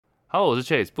Hello， 我是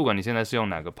Chase。不管你现在是用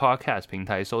哪个 podcast 平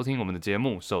台收听我们的节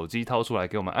目，手机掏出来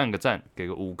给我们按个赞，给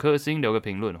个5颗星，留个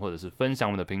评论，或者是分享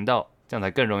我们的频道，这样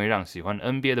才更容易让喜欢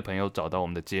NBA 的朋友找到我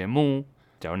们的节目。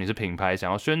假如你是品牌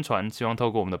想要宣传，希望透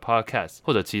过我们的 podcast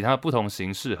或者其他不同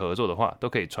形式合作的话，都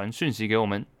可以传讯息给我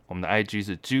们。我们的 IG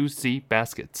是 Juicy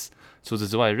Baskets。除此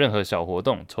之外，任何小活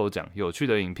动、抽奖、有趣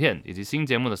的影片以及新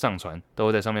节目的上传，都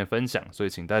会在上面分享，所以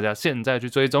请大家现在去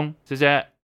追踪，谢谢。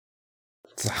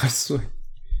杂碎。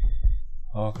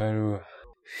好，开录了，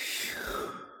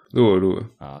录了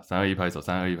啊！3、2、1拍手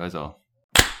，3、2、1拍手。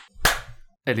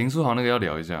林书豪那个要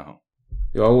聊一下哈。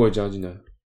有啊，我也加进来。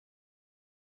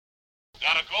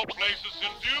Gotta go places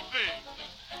and do things,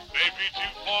 maybe to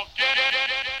forget.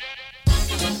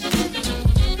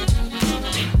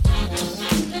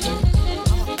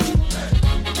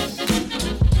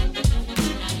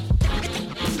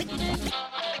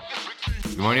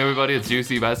 Good morning, everybody. It's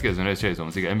Juicy Baskets. 我是 Chase， 我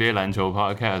们是一个 NBA 篮球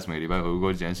podcast， 每个礼拜回顾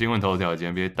过几件新闻头条以及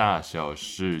NBA 大小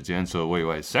事。今天除了我以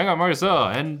外，香港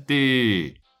Marcel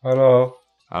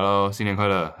Andy。Hello， 新年快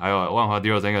乐！还有万华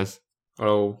Dio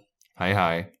Zengus。Hello，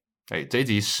 嗨。这一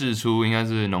集释出应该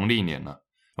是农历年了，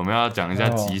我们要讲一下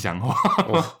吉祥话。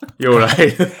又来了，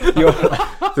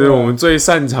这是我们最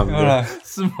擅长的，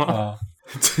是吗？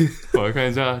我来看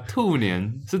一下，兔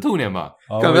年是兔年吧？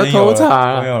干不要偷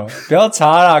查了，不要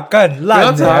查啦，干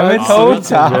烂的还没偷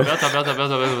查，不要查！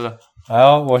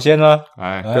好，我先了，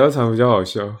不要查比较好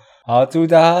笑。好，祝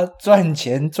大家赚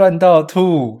钱赚到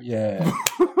吐耶！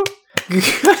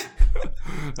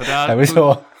还不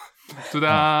错。祝大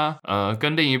家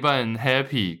跟另一半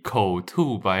happy 口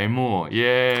吐白沫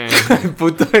耶！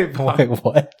不对吧？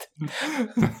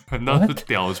难道是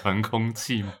屌传空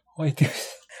气吗？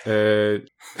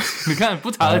你看不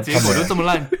查的结果就这么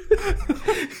烂。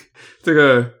这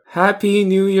个 Happy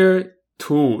New Year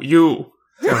to you，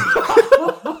 这样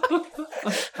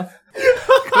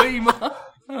可以吗？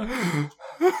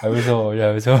还不错，我觉得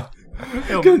还不错。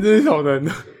看真是好难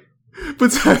的，不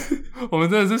查，我们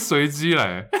真的是随机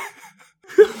来。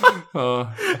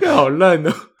好烂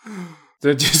哦！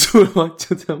这结束了吗？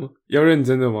就这样吗？要认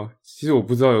真的吗？其实我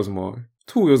不知道有什么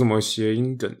兔有什么谐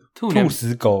音梗。兔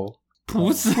死狗。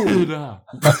不是的，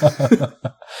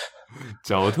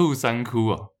狡兔三窟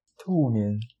啊！兔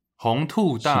年红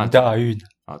兔大运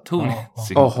啊！兔年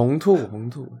红兔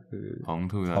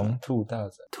大展，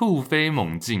兔飞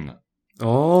猛进啊！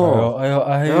哎呦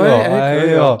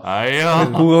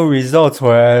 ，Google result 出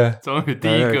来了，终于第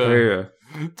一个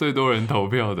最多人投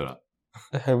票的了，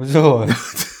还不错，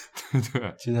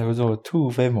对，其实还不错。兔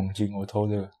飞猛进，我投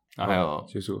这个，还有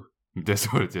结束了。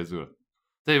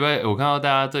这礼拜我看到大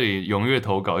家这里踊跃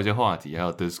投稿一些话题，还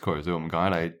有 Discord， 所以我们赶快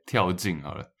来跳进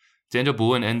好了。今天就不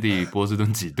问 Andy 波士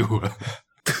顿几度了。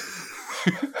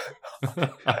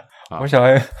我想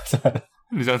算了，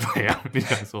你想怎样？你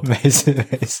想说？没事，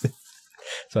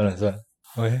算了，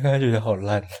我刚才觉得好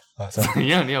烂啊！怎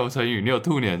样？你有成语？你有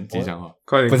兔年吉祥话？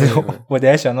快点！不是我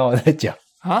等一下想到我再讲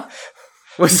啊？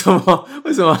为什么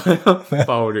还要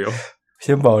保留？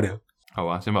先保留，好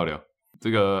吧，先保留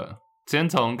这个。先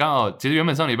从刚好，其实原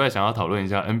本上礼拜想要讨论一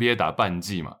下 NBA 打半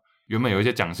季嘛，原本有一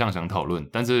些奖项想讨论，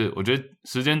但是我觉得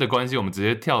时间的关系，我们直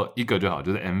接跳一个就好，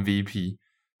就是 MVP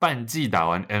半季打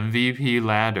完 MVP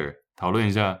ladder 讨论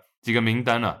一下几个名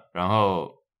单啊，然后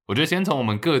我觉得先从我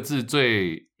们各自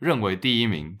最认为第一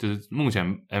名，就是目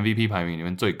前 MVP 排名里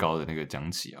面最高的那个讲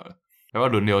起好了，要不要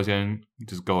轮流先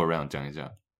就是 go around 讲一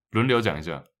下，轮流讲一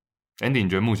下。Andy 你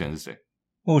觉得目前是谁？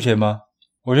目前吗？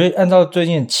我觉得按照最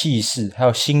近的气势，还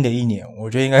有新的一年，我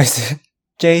觉得应该是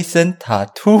Jason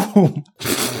Tatum。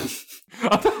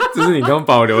这是你刚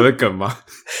保留的梗吗？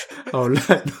好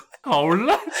烂，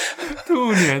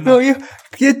兔年没有，因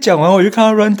为讲完我就看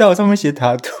到 rundown 上面写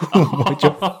Tatum， 我就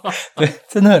对，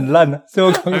真的很烂啊！所以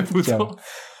我刚刚不讲，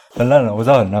很烂了，我知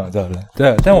道很烂。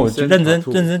对，但我认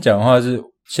真讲的话是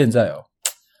现在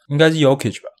应该是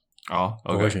Jokic 吧？好，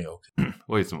我会选 Jokic。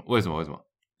为什么？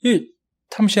因为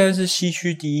他们现在是西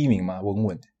区第一名嘛，稳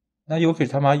稳的。那 Jokic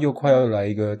他妈又快要来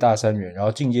一个大三元，然后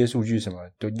进阶数据什么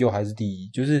都又还是第一。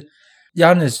就是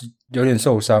Giannis 有点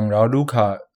受伤，然后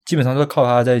Luka 基本上都靠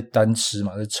他在单吃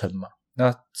嘛，在撑嘛。那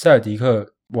塞尔迪克，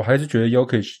我还是觉得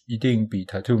Jokic 一定比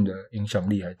Tatum 的影响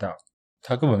力还大，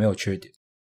他根本没有缺点。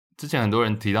之前很多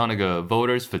人提到那个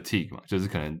voters fatigue 嘛，就是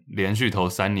可能连续投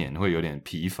3年会有点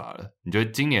疲乏了。你觉得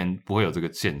今年不会有这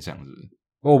个现象是不是？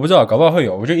我不知道，搞不好会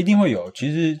有，我觉得一定会有。其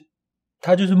实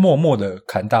他就是默默的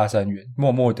砍大三元，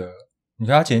默默的，你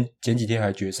看他前几天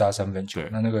还绝杀三分球，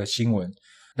那个新闻，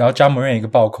然后Ja Morant一个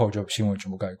暴扣就新闻全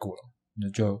部盖过了，那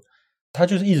就他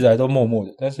就是一直来都默默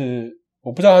的，但是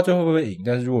我不知道他最后会不会赢，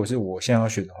但是如果是我现在要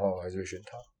选的话，我还是会选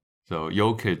他。So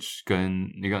Jokic 跟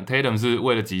你看 Tatum 是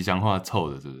为了吉祥话凑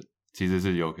的，是不是？其实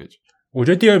是 Jokic。我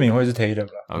觉得第2名会是 Tatum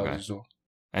吧。OK 老实说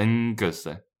Angus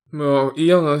呢？没有一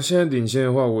样啊。现在领先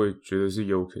的话，我也觉得是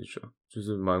Jokic 啊，就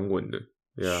是蛮稳的。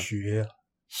对啊，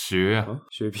学啊，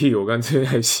学屁！我刚才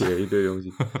还写了一堆东西。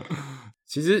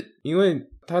其实因为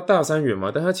他大三元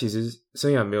嘛，但他其实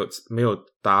生涯没有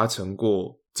达成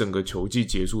过整个球季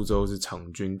结束之后是场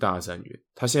均大三元。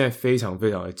他现在非常非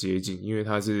常的接近，因为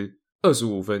他是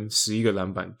25分、11个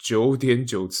篮板、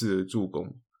9.9 次的助攻。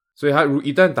所以他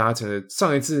一旦达成了，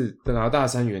上一次拿大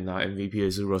三元拿 MVP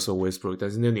的是 Russell Westbrook， 但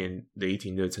是那年雷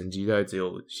霆的成绩大概只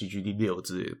有西区第6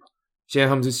之类的吧。现在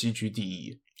他们是西区第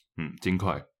1，金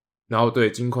块。然后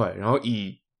对金块，然后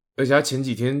而且他前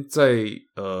几天在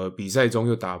比赛中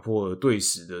又打破了队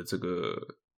史的这个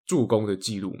助攻的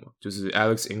记录嘛，就是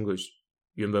Alex English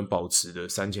原本保持的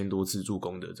3000多次助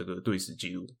攻的这个队史记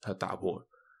录，他打破了。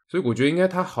所以我觉得应该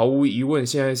他毫无疑问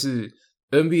现在是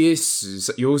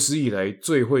NBA 有史以来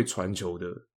最会传球的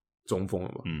中锋了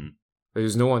吧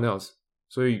？There's no one else。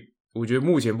所以我觉得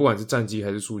目前不管是战绩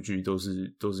还是数据，都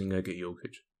是应该给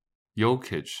Jokic。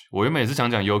我原本也是想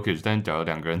讲 Jokic， 但假如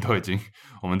两个人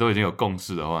我们都已经有共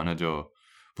识的话，那就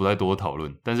不再多讨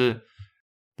论。但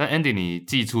Andy 你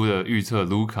寄出的预测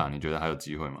Luka 你觉得还有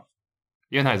机会吗？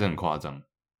因为他也是很夸张。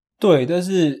对，但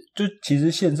是就其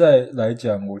实现在来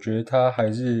讲，我觉得他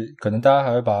还是可能大家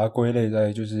还会把他归类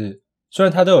在就是虽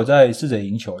然他都有在试着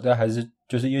赢球，但还是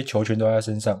就是因为球权都在他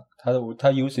身上，他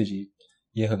usage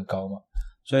也很高嘛，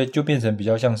所以就变成比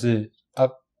较像是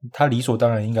他理所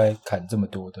当然应该砍这么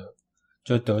多的，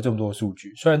就得这么多数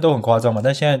据，虽然都很夸张嘛，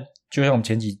但现在就像我们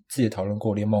前几次也讨论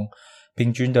过，联盟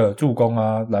平均的助攻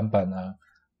啊、篮板啊、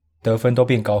得分都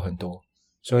变高很多，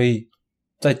所以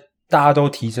在大家都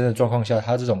提升的状况下，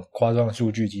他这种夸张的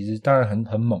数据其实当然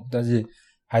很猛，但是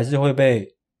还是会被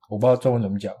我不知道中文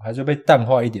怎么讲，还是会被淡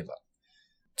化一点吧。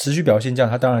持续表现这样，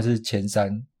他当然是前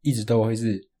3一直都会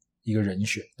是一个人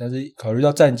选，但是考虑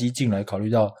到战绩进来，考虑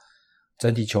到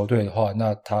整体球队的话，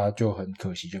那他就很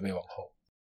可惜就被往后。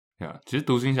其实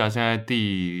独行侠现在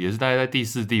也是大概在第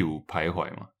4、第5徘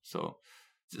徊嘛。So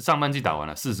上半季打完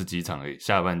了40几场而已，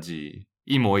下半季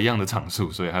一模一样的场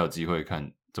数，所以还有机会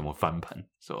看怎么翻盘。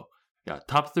So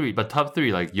top 3 but top 3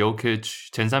 like Jokic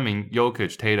前3名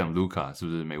Jokic Tatum Luka 是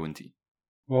不是没问题？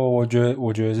我觉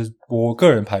得是我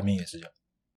个人排名也是这样。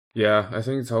Yeah, I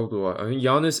think 差不多啊。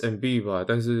Giannis and B 吧，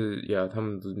但是他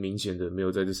们明显的没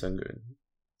有在这3个人。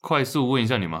快速问一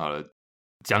下你们好了，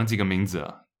讲几个名字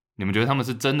啊？你们觉得他们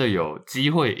是真的有机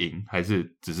会赢，还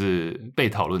是只是被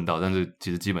讨论到？但是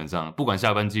其实基本上不管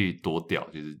下半季多屌，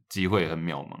其实机会很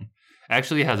渺茫。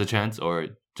Actually has a chance or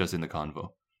just in the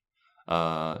convo。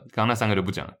刚刚那3个就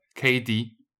不讲了。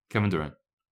KD Kevin Durant。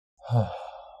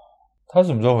他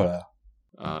什么时候回来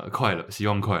啊？快了，希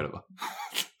望快了吧。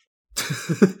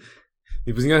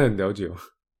你不是应该很了解吗？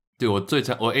对，我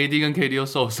AD 跟 KD 都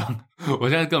受伤，我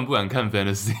现在根本不敢看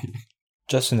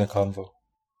Fantasy。Just in the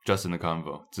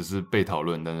convo， 只是被讨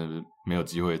论，但是没有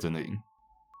机会真的赢。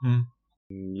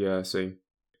Yeah， 所以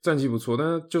战绩不错，但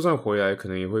是就算回来，可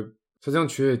能也会他这样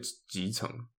缺几场，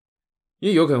因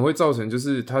为有可能会造成就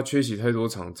是他缺席太多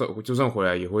场，就算回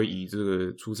来也会以这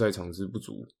个出赛场次不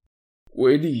足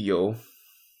为理由。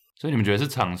所以你们觉得是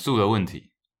场数的问题？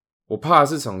我怕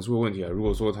是场数的问题啊。如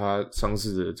果说他伤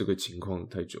势的这个情况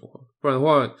太久的话，不然的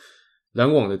话，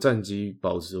篮网的战绩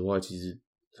保持的话，其实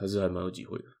他是还蛮有机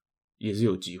会的，也是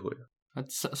有机会的。他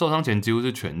受伤前几乎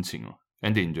是全勤哦。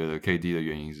Andy， 你觉得 KD 的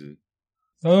原因是？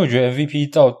因为我觉得 MVP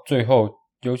到最后，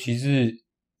尤其是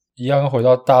一样回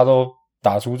到大家都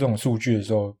打出这种数据的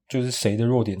时候，就是谁的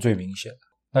弱点最明显。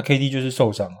那 KD 就是受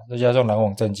伤了，再加上篮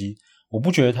网战绩，我不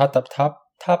觉得他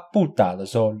不打的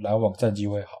时候，篮网战绩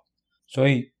会好，所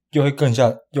以又会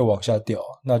又往下掉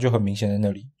啊，那就很明显在那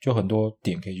里，就很多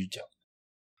点可以去讲。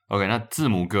OK， 那字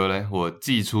母哥嘞，我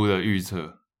寄出的预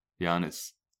测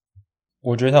Giannis，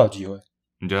 我觉得他有机会。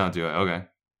你觉得他有机会 ？OK，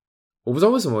 我不知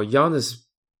道为什么 Giannis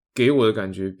给我的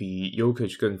感觉比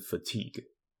Jokic 更 fatigue，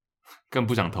 更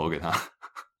不想投给他。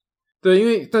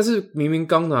对，但是明明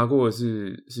刚拿过的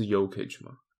是 Jokic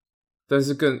嘛，但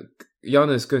是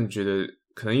Giannis 更觉得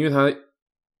可能因为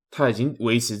他已经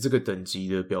维持这个等级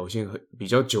的表现比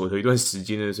较久的一段时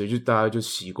间了，所以大家就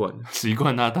习惯了，习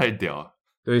惯他太屌了，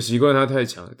对，习惯他太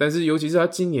强。但是尤其是他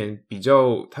今年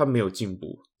他没有进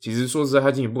步。其实说实在，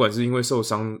他今年不管是因为受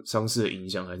伤势的影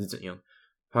响还是怎样，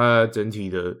他整体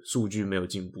的数据没有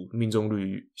进步，命中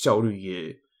率、效率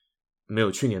也没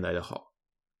有去年来的好，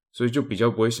所以就比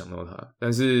较不会想到他。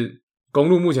但是公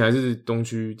鹿目前还是东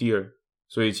区第2，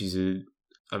所以其实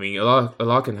I mean a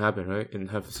lot can happen right in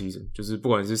half a season， 就是不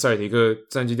管是塞尔提克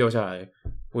战绩掉下来，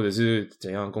或者是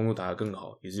怎样，公路打得更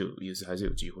好，还是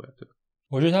有机会对。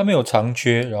我觉得他没有长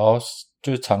缺，然后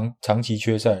就是长期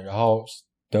缺赛，然后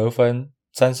得分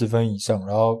30分以上，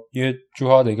然后因为 Jrue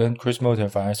Holiday 跟 Chris Middleton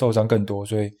反而受伤更多，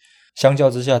所以相较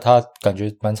之下他感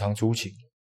觉蛮常出勤的，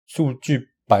数据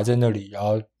摆在那里，然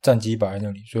后战绩摆在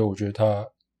那里，所以我觉得他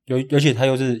而且他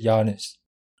又是 Giannis，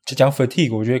 就讲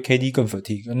fatigue， 我觉得 KD 更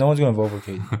fatigue，No one's gonna vote for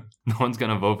KD。 No one's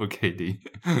gonna vote for KD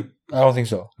I don't think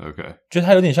so。 OK， 就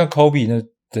他有点像 Kobe 那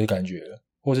的感觉了，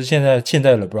或是现在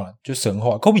的 LeBron 就神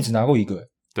话 ，Kobe 只拿过一个，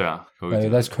对啊，Kobe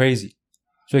That's crazy。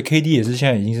所以 KD 也是现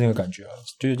在已经是那个感觉了，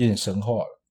就有点神话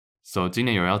了。So 今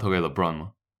年有人要投给 LeBron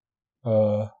吗？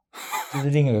这是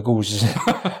另一个故事。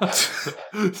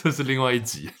这是另外一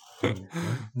集。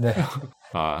对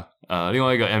啊，另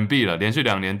外一个 MB 了，连续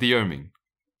2年第2名，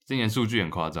今年数据很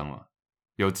夸张嘛，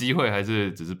有机会还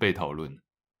是只是被讨论？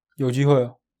有机会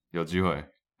哦，有机会。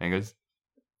那个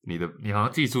你好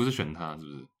像季初是选他是不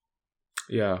是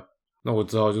 ？Yeah， 那我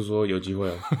只好就说有机会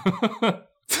啊。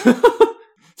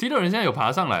七六人现在有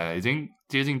爬上来了，已经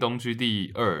接近东区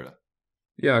第2了。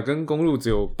Yeah， 跟公路只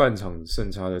有半场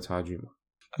胜差的差距嘛。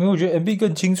因为我觉得 MB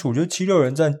更清楚，就是76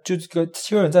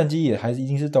人战绩也还是一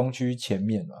定是东区前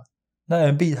面嘛。那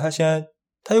MB 他现在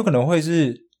他有可能会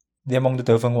是联盟的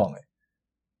得分王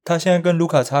他现在跟卢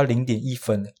卡差 0.1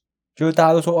 分就是大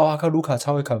家都说哇靠卢卡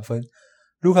超会砍分，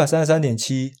卢卡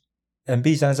 33.7 MB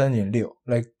 33.6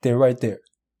 like they're right there。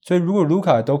 所以如果卢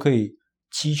卡都可以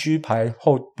七区排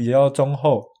后比较中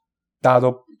后，大家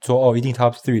都说一定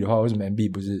top 3的话，为什么 MB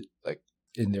不是 like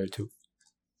in there too？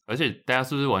 而且大家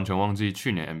是不是完全忘记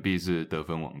去年 MB 是得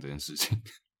分王这件事情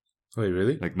Wait,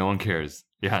 really? Like no one cares.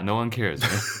 Yeah, no one cares.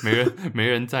 没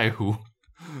人在乎。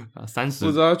30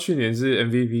不知道他去年是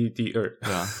MVP 第2，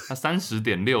对啊，他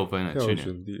30.6分去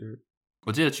年第2。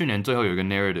我记得去年最后有一个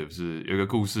narrative 是有一个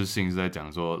故事性是在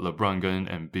讲说 LeBron 跟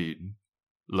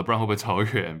MB，LeBron 会不会超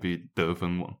越 MB 得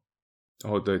分王？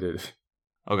哦，对对对。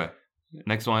OK,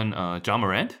 next one, Ja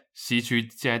Morant， 西区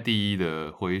现在第1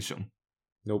的灰熊。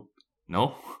Nope.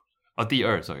 No? 第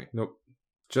2 sorry. Nope.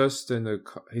 Just in the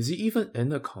is he even in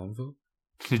the convo?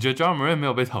 你觉得 Ja Morant 没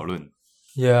有被讨论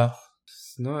Yeah,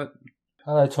 It's not.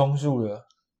 他来充数了。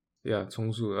Yeah,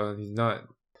 充数he's not.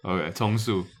 OK, 充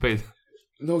数被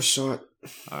No shot.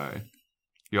 Alright.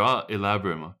 有要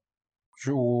elaborate 吗？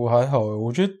我还好，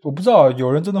我觉得我不知道有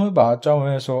人真的会把Ja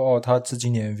Morant说他是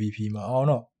今年 MVP 吗？ I don't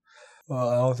know.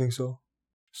 I don't think so.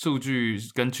 数据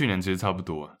跟去年其实差不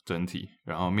多整体，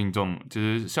然后命中其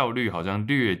实效率好像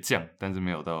略降，但是没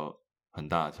有到很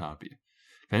大的差别。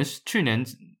可能去年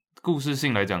故事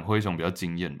性来讲，灰熊比较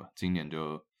惊艳吧，今年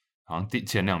就好像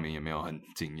前2名也没有很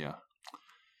惊讶。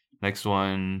Next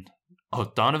one,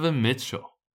 Donovan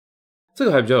Mitchell， 这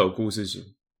个还比较有故事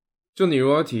性。就你如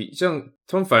果要提，像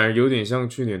他们反而有点像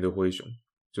去年的灰熊，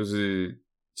就是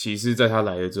骑士在他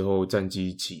来了之后战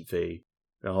绩起飞。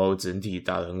然后整体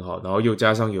打得很好，然后又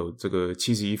加上有这个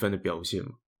71分的表现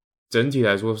嘛，整体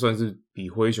来说算是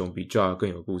比灰熊比 Ja 更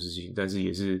有故事性，但是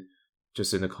也是就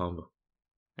是那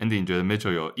combo。Andy， 你觉得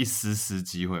Mitchell 有一丝丝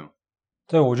机会吗？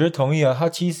对，我觉得同意啊，他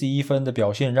71分的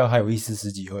表现让他有一丝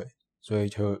丝机会，所以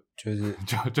就是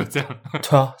就这样。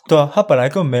对啊，他本来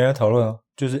根本没人讨论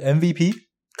就是 MVP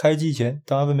开季前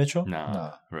Donovan Mitchell。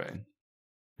Right。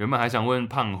原本还想问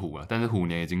胖虎但是虎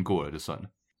年已经过了，就算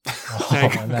了。下一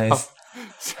个 nice。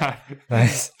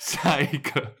下一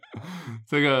个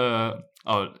这个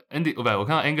Andy 我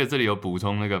看到 Angus 这里有补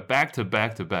充那个 back to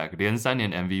back 连3年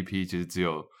MVP 其实只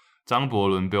有张伯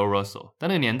伦 Bill Russell， 但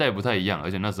那个年代不太一样，而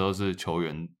且那时候是球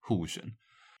员互选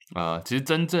其实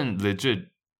真正 legit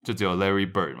就只有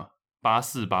Larry Bird 嘛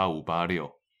，84、85、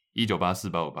86 1984、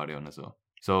85、86那时候。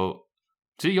 So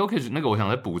其实 Jokic 那个我想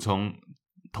再补充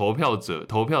投票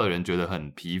的人觉得很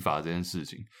疲乏这件事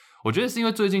情，我觉得是因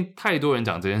为最近太多人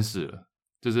讲这件事了，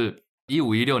就是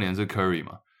15、16年是 Curry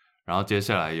嘛，然后接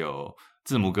下来有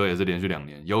字母哥也是连续2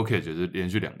年 Jokic 也是连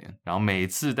续2年，然后每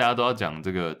次大家都要讲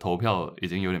这个投票已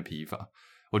经有点疲乏，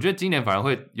我觉得今年反而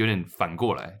会有点反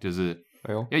过来，就是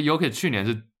因为 Jokic 去年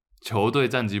是球队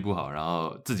战绩不好，然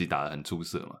后自己打得很出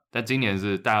色嘛，但今年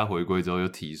是大家回归之后又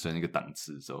提升一个档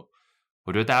次的时候，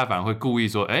我觉得大家反而会故意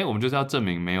说我们就是要证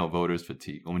明没有 voters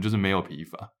fatigue， 我们就是没有疲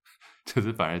乏，就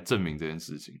是反而证明这件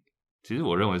事情，其实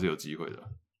我认为是有机会的。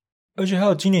而且还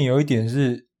有今年有一点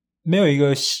是没有一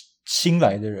个新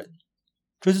来的人，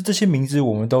就是这些名字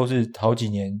我们都是好几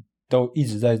年都一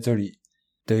直在这里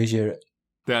的一些人。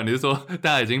对啊，你是说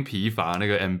大家已经疲乏那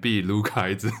个 MB 卢卡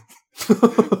一直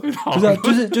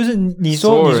不是就是你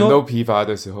说所有人都疲乏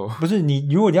的时候，不是你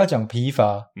如果你要讲疲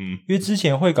乏，因为之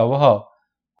前会搞不好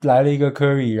来了一个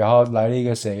Curry， 然后来了一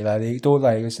个谁，多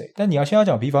来一个谁。但你要现在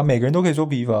讲疲乏，每个人都可以说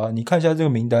疲乏。你看一下这个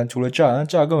名单，除了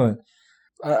Ja 根本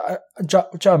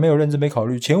Ja 没有认真没考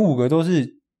虑，前5个都是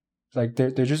like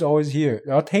they're just always here。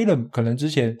然后 Tatum 可能之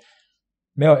前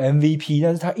没有 MVP，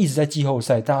 但是他一直在季后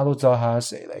赛，大家都知道他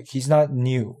是谁。Like he's not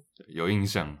new， 有印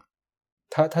象。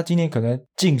他今年可能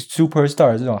进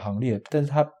Superstar 这种行列，但是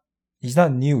他 he's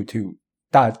not new to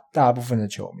大部分的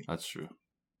球迷。That's true，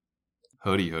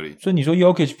 合理。所以你说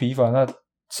Jokic 疲乏，那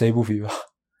谁不疲乏？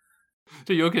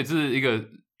就 Jokic 是一个，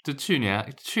就去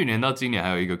年到今年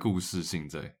还有一个故事性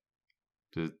在，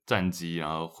就是战绩然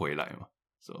后回来嘛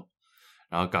，so，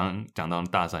 然后刚刚讲到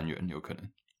大三元有可能，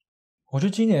我觉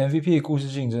得今年 MVP 的故事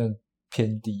性真的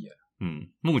偏低啊。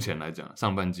目前来讲，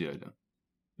上半季来讲，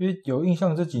因为有印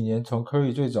象这几年从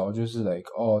Curry 最早就是 like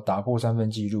打破3分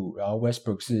纪录，然后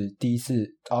Westbrook 是第一次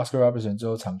Oscar Robertson 之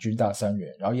后场均大3元，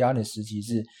然后 Giannis 时期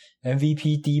是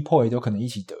MVP、D-Point 都可能一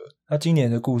起得。那今年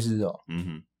的故事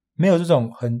没有这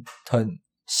种很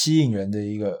吸引人的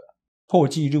一个破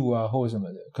纪录啊或者什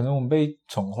么的，可能我们被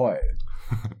宠坏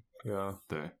了。对啊，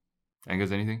对 ，Angus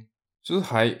anything？ 就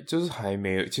是还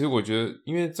没有。其实我觉得，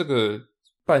因为这个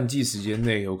半季时间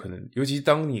内有可能，尤其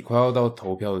当你快要到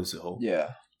投票的时候 ，Yeah，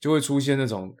 就会出现那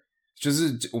种，就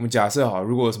是我们假设好，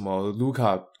如果什么卢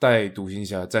卡带独行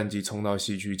侠战绩冲到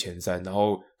西区前3，然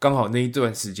后刚好那一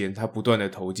段时间他不断的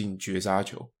投进绝杀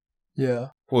球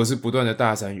 ，Yeah， 或者是不断的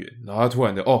大3元，然后他突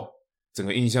然的整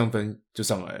个印象分就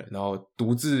上来了，然后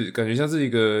独自感觉像是一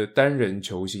个单人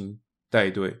球星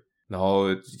带队，然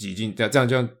后挤进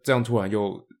这样突然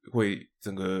又会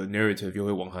整个 narrative 又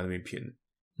会往他那边偏。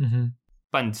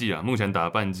半季啊，目前打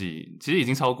半季其实已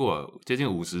经超过了接近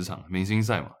50场明星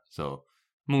赛嘛 ，so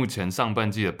目前上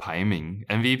半季的排名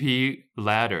MVP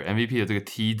ladder MVP 的这个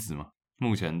梯子嘛，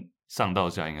目前上到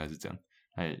下应该是这样。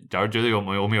假如觉得我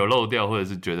们有漏掉，或者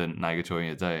是觉得哪一个球员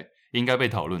也在应该被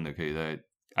讨论的，可以在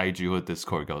IG 或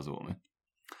Discord 告诉我们。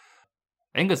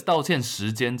Angus 道歉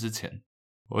时间之前，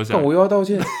我想我又要道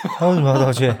歉，他为什么要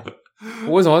道歉？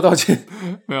我为什么要道歉？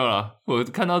没有啦，我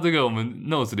看到这个我们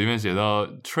notes 里面写到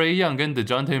Trae Young 跟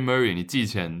DeJounte Murray， 你季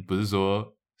前不是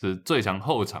说是最强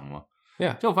后场吗？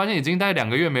 Yeah， 就我发现已经大概2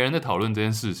个月没人在讨论这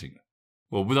件事情了。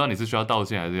我不知道你是需要道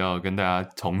歉，还是要跟大家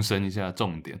重申一下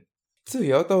重点。这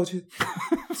也要道歉？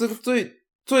这个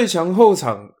最强后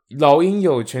场，老鹰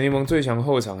有全联盟最强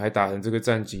后场，还打成这个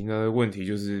战绩，那问题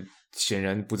就是显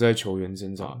然不在球员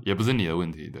身上，也不是你的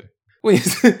问题，对。问题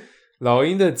是老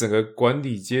鹰的整个管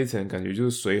理阶层感觉就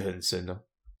是水很深啊，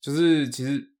就是其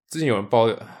实之前有人爆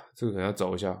的，这个可能要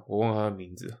找一下，我忘了他的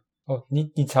名字了。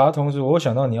你查的同时，我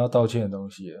想到你要道歉的东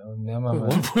西，你要慢慢。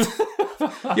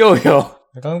又有，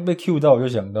刚刚被 Q 到，我就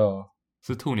想到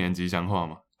是兔年吉祥话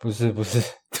吗？不是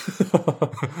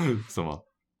什么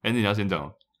？Andy 你要先讲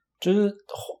吗？就是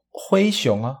灰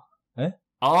熊啊，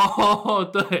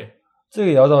对，这个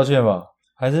也要道歉吧？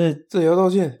还是这也要道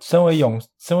歉？身为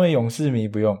勇士迷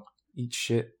不用 ？Eat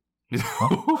shit！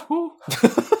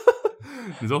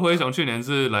 你说灰熊去年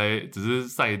是来只是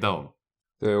赛道吗？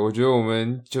对，我觉得我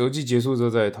们球季结束之后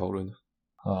再来讨论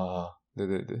啊。对，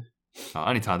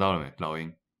好，你查到了没？老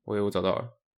鹰，我找到了。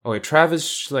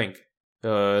Travis Schlenk，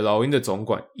 老鹰的总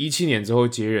管，17年之后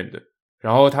接任的。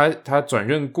然后他转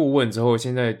任顾问之后，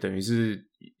现在等于是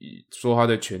说他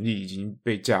的权力已经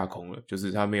被架空了，就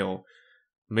是他没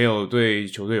有对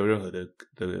球队有任何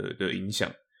的影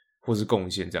响或是贡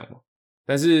献这样嘛。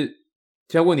但是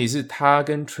现在问题是，他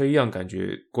跟 Trae Young 感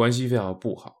觉关系非常的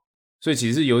不好，所以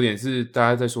其实有点是大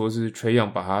家在说是 Trae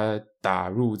Young 把他打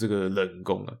入这个冷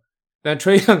宫啊。但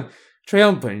Trae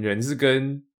Young 本人是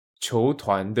跟球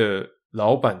团的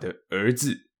老板的儿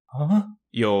子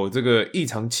有这个异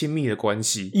常亲密的关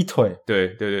系，一腿。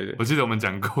对，我记得我们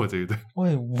讲过这个。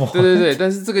对，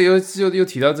但是这个又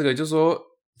提到这个，就说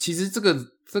其实这个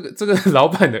老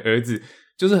板的儿子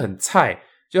就是很菜，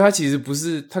就他其实不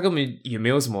是，他根本也没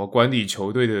有什么管理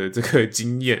球队的这个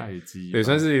经验，对，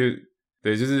算是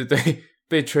对，就是对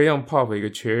被 Trae Young pop 一个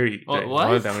cherry， 对，然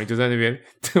后两个人就在那边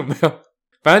没有，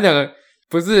反正两个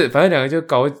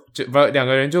两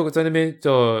个人就在那边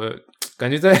就感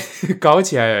觉在搞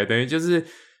起来了，等于就是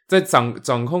在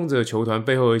掌控着球团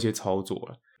背后的一些操作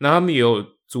了。那他们也有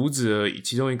阻止了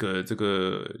其中一个这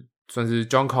个算是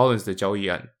John Collins 的交易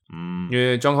案，因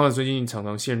为 John Collins 最近常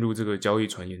常陷入这个交易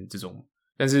传言之中，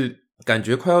但是感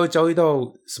觉快要交易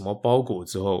到什么包裹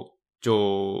之后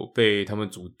就被他们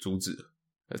阻止了。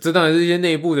这当然是一些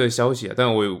内部的消息啊，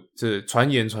但我有这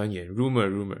传言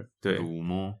rumor， 对，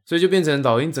所以就变成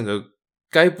老鹰整个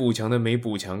该补强的没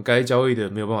补强，该交易的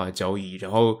没有办法交易，然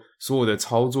后所有的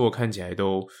操作看起来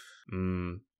都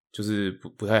就是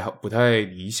不太好，不太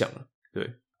理想了。对，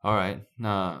 All right，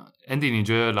 那 Andy， 你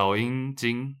觉得老鹰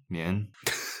今年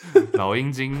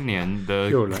的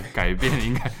又来改变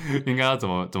应该要怎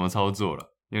么操作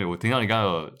了？因为我听到你刚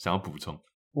刚有想要补充，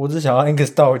我只想要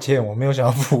Angus 道歉，我没有想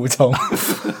要补充。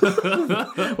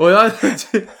我要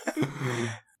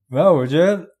没有，我觉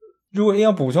得如果硬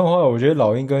要补充的话，我觉得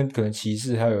老鹰跟可能骑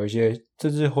士还有一些这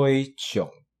支灰熊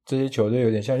这些球队有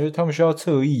点像，就是他们需要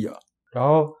侧翼啊，然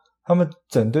后他们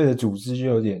整队的组织就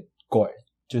有点怪，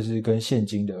就是跟现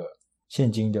今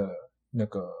的那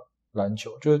个篮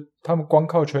球，就是他们光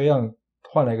靠Trae Young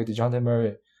换了一个 DeJounte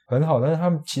Murray 很好，但是他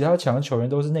们其他强的球员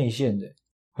都是内线的，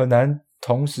很难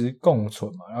同时共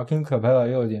存嘛。然后 Clint Capella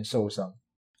又有点受伤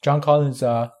 ，John Collins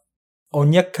啊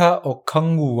 ，Onyeka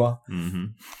Okongwu 啊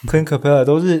，Clint Capella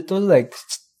都是like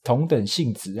同等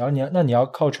性质。然后你要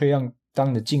靠Trae Young当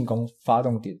你的进攻发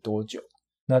动点多久？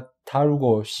那他如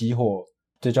果熄火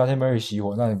，DeJounte Murray 熄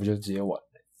火，那你不就直接完了？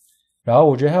然后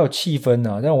我觉得还有气氛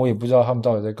啊，但我也不知道他们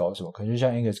到底在搞什么，可能就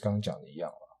像 Angus 刚刚讲的一样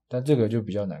啦，但这个就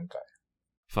比较难改。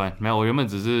Fine， 没有，我原本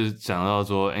只是想到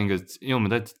说 Angus， 因为我们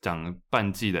在讲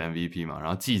半季的 MVP 嘛，然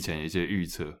后季前有一些预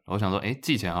测，我想说，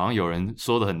季前好像有人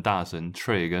说的很大声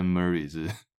 ，Trae 跟 Murray 是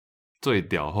最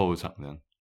屌后场这样，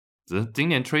只是今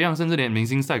年 Trae Young 甚至连明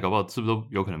星赛搞不好是不是都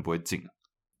有可能不会进啊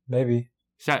 ？Maybe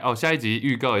下一集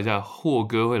预告一下霍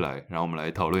哥会来，然后我们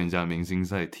来讨论一下明星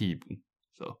赛替补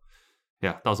 ，so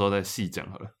到时候再细讲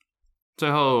好了。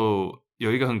最后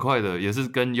有一个很快的，也是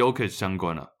跟 Jokic 相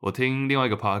关啊，我听另外一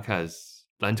个 podcast。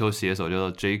篮球写手叫做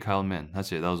J. Kyle Mann， 他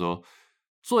写到说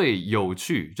最有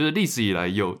趣就是历史以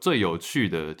来最有趣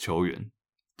的球员。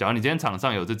假如你今天场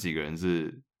上有这几个人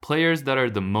是 players that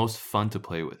are the most fun to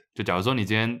play with， 就假如说你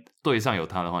今天队上有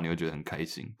他的话，你会觉得很开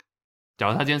心。假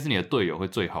如他今天是你的队友，会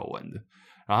最好玩的。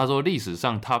然后他说历史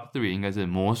上 top 3应该是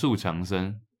魔术强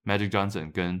森 Magic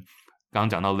Johnson 跟刚刚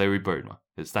讲到 Larry Bird 嘛，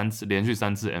连续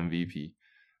3次 MVP，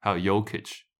 还有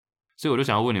Jokic。所以我就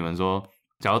想要问你们说，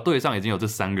假如队上已经有这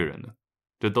3个人了。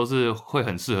就都是会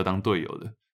很适合当队友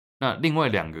的。那另外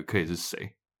2个可以是谁？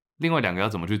另外2个要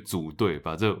怎么去组队，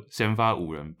把这先发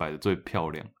5人摆得最漂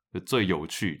亮，就最有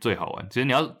趣、最好玩。其实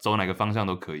你要走哪个方向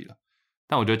都可以了。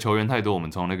但我觉得球员太多，我们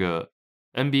从那个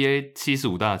NBA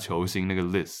 75大球星那个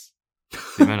list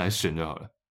里面来选就好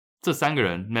了。这3个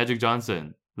人 Magic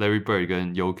Johnson、Larry Bird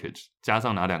跟 Jokic， 加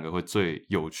上哪2个会最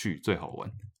有趣、最好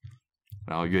玩？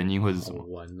然后原因会是什么？好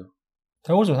玩呢？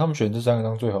但为什么他们选这3个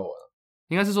当最好玩？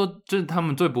应该是说，就是他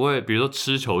们最不会，比如说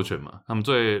吃球权嘛，他们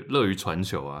最乐于传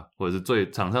球啊，或者是最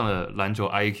场上的篮球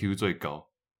IQ 最高，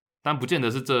但不见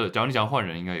得是这。假如你想要换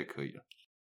人，应该也可以了。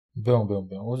不用，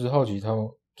我只是好奇他们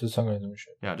这3个人怎么选。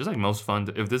Yeah, just like most fun.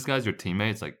 If this guy's your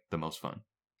teammate, it's like the most fun.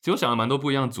 其实我想了蛮多不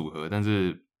一样的组合，但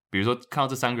是比如说看到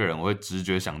这3个人，我会直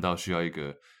觉想到需要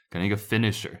可能一个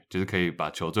finisher， 就是可以把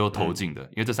球最后投进的，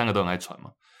因为这3个都很爱传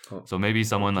嘛。So maybe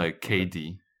someone like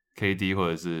KD 或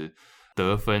者是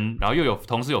得分，然后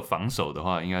同时有防守的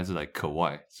话，应该是like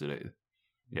Kawhi 之类的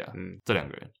 ，Yeah，这2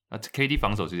个人，那 KD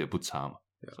防守其实也不差嘛，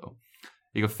 so,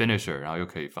 一个 finisher， 然后又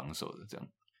可以防守的这样。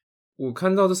我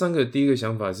看到这3个第一个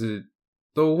想法是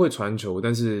都会传球，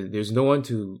但是 there's no one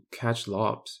to catch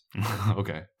lobs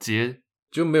 。OK， 接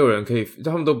就没有人可以，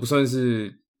他们都不算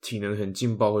是体能很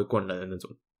劲爆会灌篮的那种，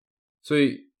所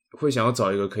以会想要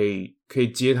找一个可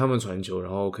以接他们传球，然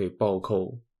后可以暴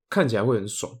扣，看起来会很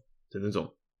爽的那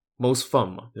种。Most fun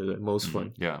嘛，对不对 ？Most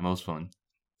fun， yeah, most fun.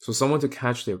 So someone to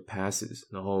catch their passes，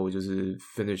 然后就是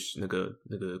finish 那个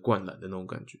灌篮的那种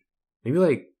感觉。Maybe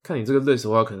like 看你这个 list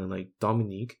的话，可能 like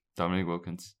Dominique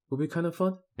Wilkins would be kind of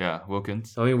fun. Yeah,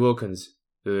 Wilkins. Dominique Wilkins，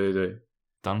 对。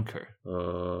Dunker，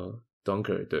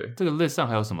 Dunker， 对。这个 list 上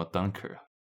还有什么 Dunker 啊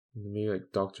 ？Maybe like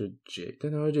Dr. J，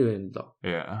 但他就有点老。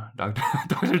Yeah,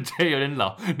 Dr. J 有点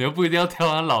老，你又不一定要挑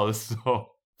他老的时候。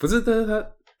不是，但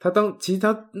是其实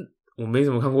我没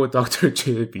怎么看过 Dr.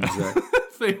 J 的比赛。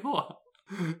废话，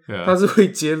 yeah. 他是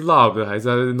会接 lob 的，还是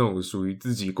他是那种属于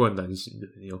自己灌篮型的？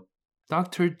你有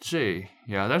Dr. J，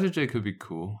 yeah, Dr. J could be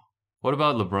cool. What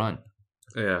about LeBron?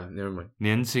 Yeah, never mind.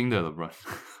 年轻的 LeBron.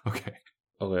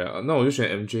 OK 啊，那我就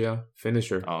选 MJ 啊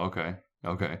 ，finisher.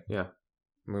 OK, yeah,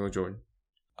 没有 Jordan.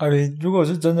 如果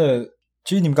是真的，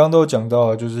其实你们刚刚都有讲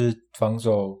到，就是防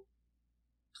守，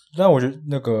但我觉得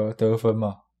那个得分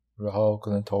嘛。然后可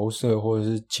能投射或者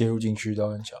是切入禁区都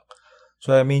很强，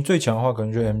所以最强的话可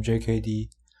能就 MJ、KD。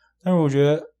但是我觉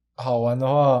得好玩的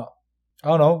话，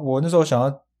然后我那时候想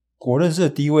要我认识的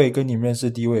低位跟你们认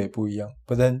识的低位也不一样。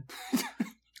But then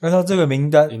按照这个名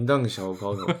单，淫荡小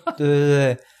抛投，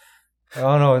对。然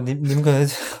后呢，你们可能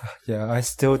，Yeah, I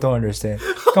still don't understand。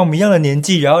跟我们一样的年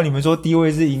纪，然后你们说低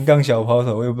位是淫荡小抛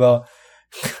投，我也不知道。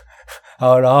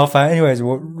好，然后反正 anyways，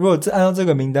 我如果按照这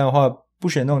个名单的话。不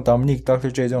选那种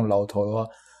Dominique、Dr. J 这种老头的话，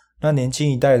那年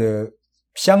轻一代的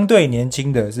相对年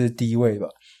轻的是低位吧。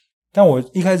但我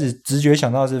一开始直觉想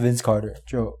到的是 Vince Carter，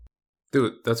 就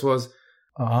Dude, that's what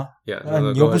啊， yeah. 那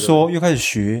你又不说，又开始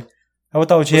学，要不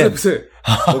道歉？不是，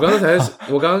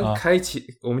我刚刚开启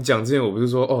我们讲之前，我不是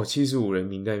说75人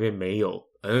名单里面没有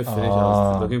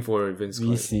 ，finish looking for Vince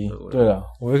VC。对了，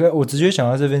我直接想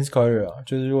到是 Vince Carter 啊，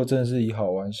就是如果真的是以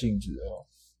好玩性质的话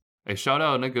，shout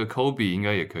out 那个 Kobe 应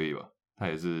该也可以吧？他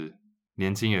也是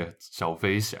年轻的小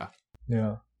飞侠。对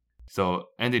啊。So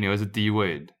Andy 你会是低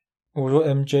位的？我说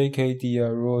MJKD 啊，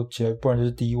如果不然就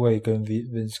是低位跟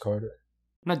Vince Carter。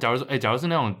那假如是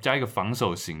那种加一个防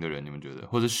守型的人，你们觉得，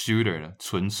或者 shooter 呢？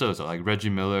纯射手 ，like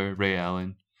Reggie Miller、Ray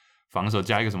Allen， 防守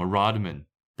加一个什么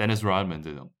Rodman、Dennis Rodman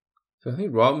这种。I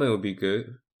think Rodman would be good，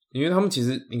 因为他们其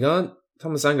实你刚刚他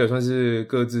们三个算是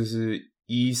各自是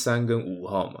1、3跟5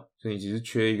号嘛，所以你其实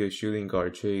缺一个 shooting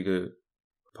guard， 缺一个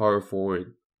power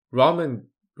forward。Rodman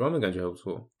感觉还不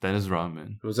错 ，Dennis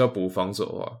Rodman， 如果是要补防守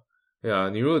的话。对啊，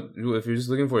你如果 if you're just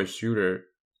looking for a shooter,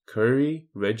 Curry,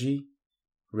 Reggie,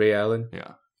 Ray Allen,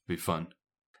 yeah, be fun.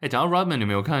 讲到 Rodman， 你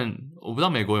们有看？我不知道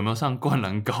美国有没有上《灌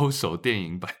篮高手》电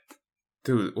影版。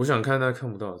对，我想看，但看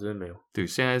不到，真的没有。对，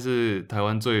现在是台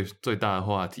湾最大的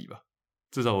话题吧，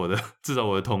至少我的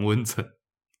同温层。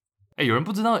有人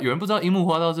不知道樱木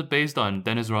花道是 based on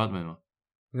Dennis Rodman 吗？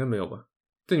应该没有吧？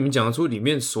对，你们讲得出里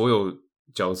面所有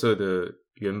角色的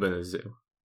原本的是谁吗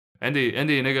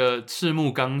？Andy 那个赤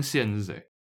木刚宪是谁？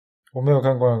我没有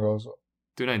看《灌篮高手》。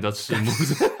对，那你知道赤木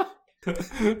是？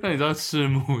那你知道赤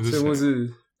木是谁？赤木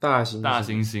是大猩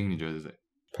猩，你觉得是谁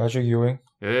 ？Patrick Ewing。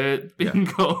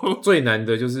bingo。最难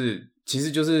的其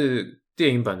实就是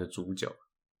电影版的主角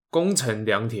宫城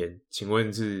良田，请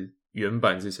问是原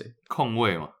版是谁？控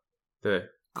卫嘛？对，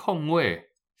控卫。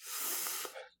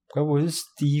该不会是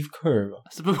Steve Kerr 吧？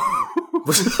是不是？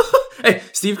不是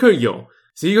，Steve Kerr 有。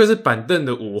Steve Kerr 是板凳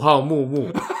的5号木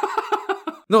木。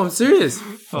No, I'm serious.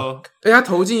 他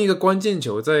投进一个关键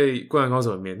球，在《灌篮高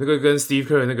手》里面，那个跟 Steve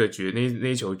Kerr 那个那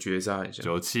一球绝杀很像。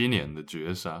97年的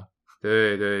绝杀。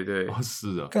对。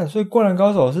是啊。干，所以《灌篮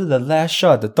高手》是 The Last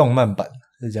Shot 的动漫版，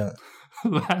是这样。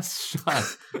Last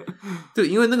Shot。对，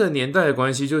因为那个年代的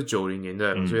关系，就90年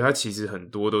代嘛，所以他其实很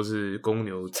多都是公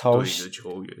牛队的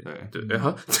球员。对。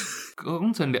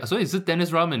宫城良，所以是 Dennis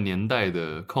Rodman 年代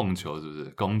的控球，是不是？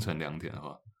宫城良田的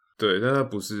话，对，但他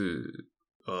不是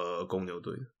公牛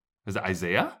队的，那是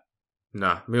Isaiah，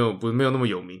 那没有那么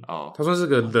有名哦，他算是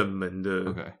个冷门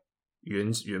的，OK，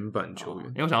 原版球员。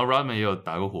因为我想到 Rodman 也有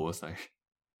打过活塞，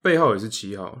背号也是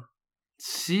7号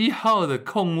，7号的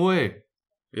控卫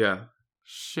 ，Yeah，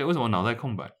 shit， 为什么脑袋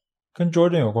空白？跟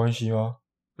Jordan 有关系吗？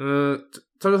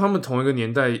他说他们同一个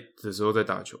年代的时候在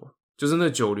打球。就是那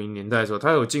90年代的时候，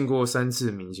他有进过3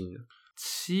次明星的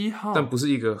7号，但不是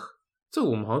一个。这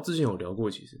我们好像之前有聊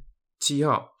过，其实7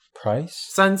号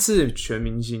Price 3次全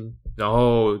明星，然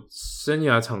后生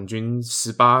涯场均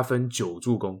18分9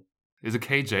助攻。也是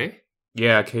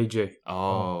KJ？Yeah,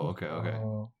 KJ。OK，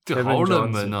 这个好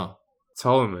冷门哦，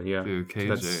超冷门 ，Yeah。对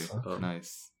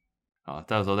KJ，nice。好，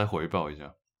到时候再回报一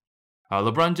下。好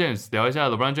 ，LeBron James 聊一下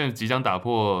 ，LeBron James 即将打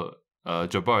破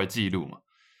Jabbar 的记录嘛。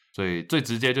所以最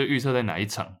直接就预测在哪一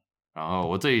场，然后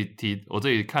我这里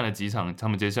看了几场，他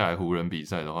们接下来湖人比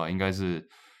赛的话，应该是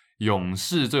勇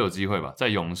士最有机会吧，在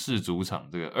勇士主场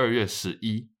这个2月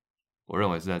11，我认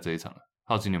为是在这一场。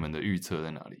好奇你们的预测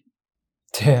在哪里？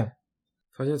对啊，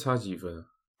他现在差几分啊？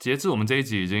截至我们这一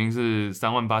集已经是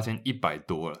38,100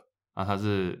多了啊，他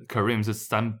是 Kareem 是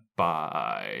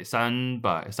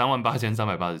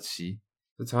38,387，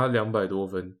这差200多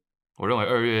分。我认为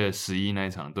2月11那一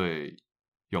场对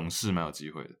勇士蛮有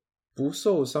机会的，不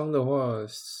受伤的话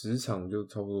10场就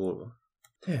差不多了吧。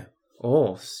对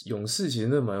勇士其实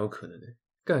那蛮有可能的，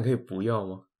干可以不要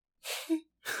吗？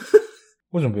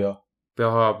为什么不要？不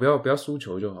要输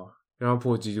球就好，让他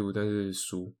破纪录，但是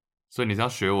输。所以你是要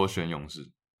学我选勇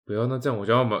士？不要，那这样我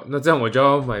就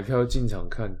要买票进场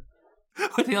看。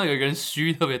会听到有一个人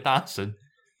嘘特别大声，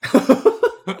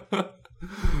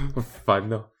好烦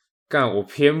哦。干，我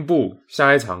偏不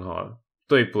下一场好了。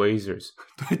对 Blazers，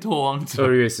 对拓荒者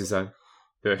，2月13，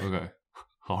对 ，OK，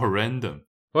 好 random。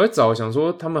我在找想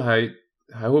说他们还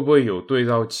会不会有对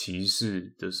到骑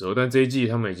士的时候，但这一季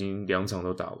他们已经2场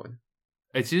都打完。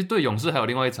其实对勇士还有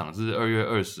另外一场是2月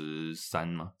23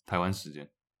吗？台湾时间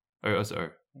2月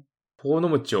22，拖那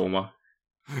么久吗？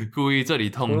故意这里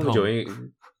痛拖那么久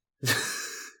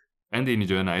Andy， 你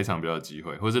觉得哪一场比较有机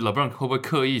会？或者 LeBron 会不会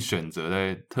刻意选择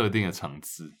在特定的场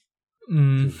次？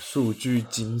数据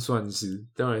精算师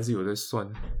当然是有在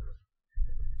算。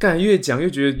干，越讲越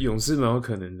觉得勇士蛮有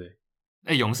可能的。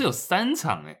勇士有3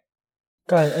场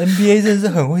干 NBA 真是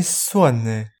很会算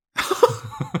呢。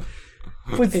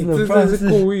不止这真的是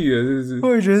故意的，是不是？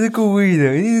我也觉得是故意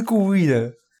的，一定是故意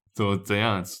的。怎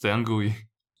样故意？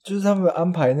就是他们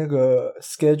安排那个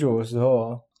schedule 的时候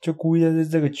啊，就故意在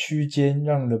这个区间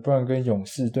让LeBron跟勇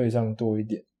士对上多一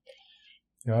点，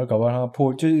然后搞不好他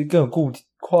破就是更有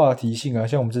话题性啊。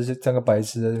像我们这三个白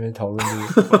痴在这边讨论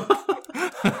这个。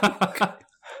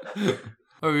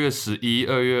2月11、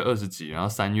2月20几，然后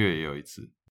3月也有一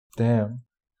次。Damn，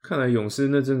 看来勇士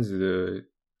那阵子的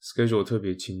schedule 特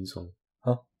别轻松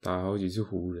啊，打好几次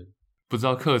湖人，不知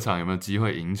道客场有没有机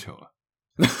会赢球啊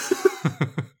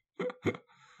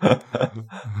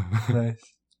？Nice。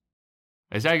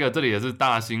下一个这里也是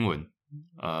大新闻。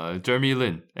Jeremy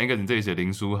Lin，Angus 你这里写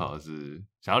林书豪是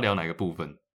想要聊哪个部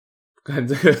分？看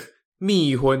这个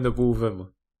密婚的部分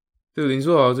吗？这个林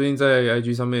书豪最近在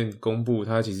IG 上面公布，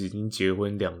他其实已经结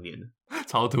婚2年了，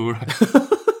超突然。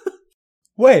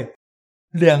喂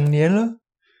，2年了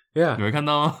 ，Yeah， 你没看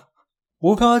到吗？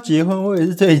我看他结婚，我也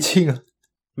是最近啊。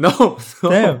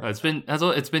No，Damn， 他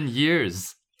说 It's been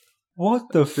years。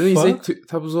 What the 可是你 fuck？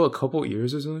 他不是说 a couple years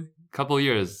or something？ Couple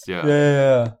years，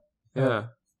 Yeah， Yeah，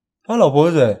 他老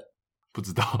婆是谁？不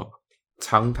知道，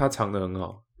他藏得很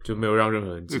好，就没有让任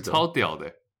何人知道，超屌的，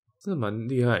真的蛮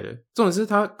厉害的。重点是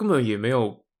他根本也没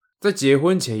有在结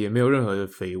婚前也没有任何的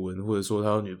绯闻，或者说他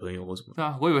有女朋友或什么。对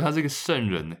啊，我以为他是一个圣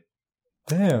人呢。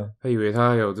Damn， 他以为他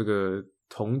还有这个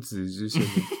童子之身，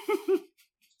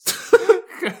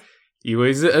以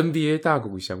为是 NBA 大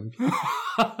谷翔平。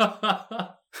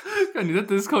看你在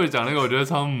Discord 讲那个，我觉得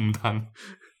超母汤。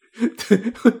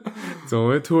怎么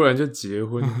会突然就结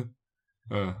婚？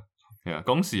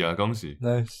恭喜啊，恭喜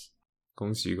Nice，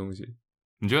 恭喜！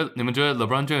你们觉得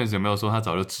LeBron James 有没有说他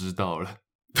早就知道了？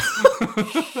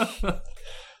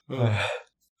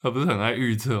他不是很爱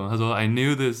预测吗？他说 I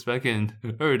knew this back in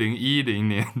 2010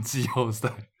年季后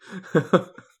赛。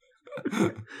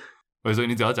所以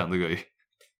你只要讲这个而已。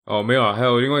哦，没有啊，还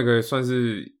有另外一个算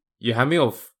是也还没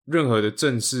有任何的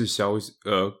正式消息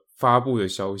发布的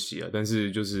消息啊，但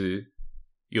是就是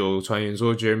有传言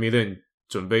说 Jeremy Lin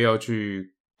准备要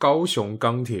去高雄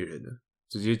钢铁人了，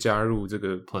直接加入这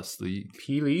个 Plus League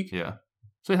P League，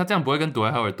 所以他这样不会跟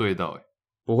Dwight Howard 对到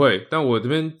不会。但我这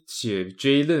边写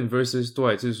Jalen vs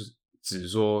Dwight 是指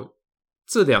说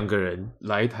这两个人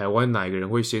来台湾哪一个人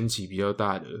会掀起比较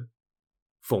大的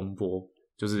风波，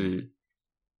就是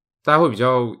大家会比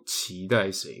较期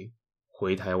待谁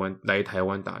来台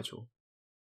湾打球。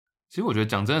其实我觉得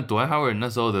讲真的，Dwight Howard 那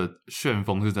时候的旋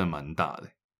风是真的蛮大的。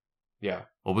Yeah，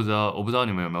 我不知道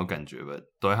你们有没有感觉吧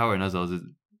？Dwight Howard 那时候是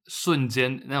瞬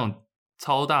间那种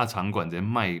超大场馆直接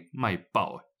卖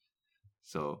爆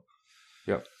，So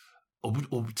yeah， 我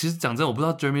其实讲真的，我不知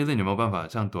道 Jeremy Lin 有没有办法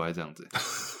像 Dwight 这样子。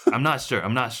I'm not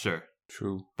sure.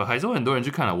 True， But 还是会很多人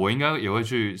去看了，我应该也会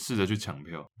去试着去抢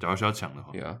票，假如需要抢的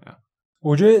话。Yeah，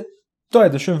 我觉得Dwight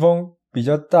的旋风比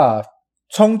较大，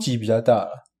冲击比较大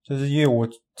了，就是因为我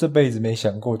这辈子没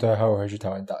想过Dwight Howard会去台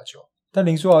湾打球。但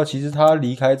林书豪其实他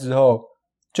离开之后，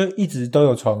就一直都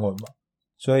有传闻嘛，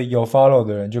所以有 follow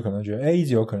的人就可能觉得，一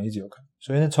直有可能，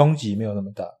所以那冲击没有那么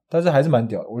大，但是还是蛮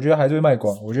屌的。我觉得还是会卖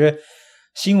光，我觉得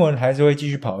新闻还是会继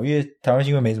续跑，因为台湾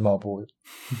新闻没什么好播的。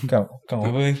干我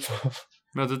会不会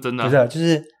没有，这真的、不是啊，就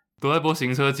是都在播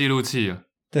行车记录器啊。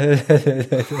对，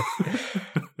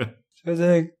就真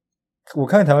的，我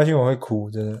看台湾新闻会哭，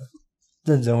真的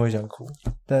认真会想哭。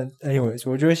但 anyways，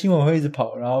 我觉得新闻会一直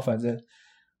跑，然后反正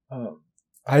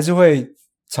还是会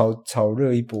炒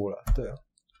热一波啦，对啊。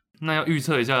那要预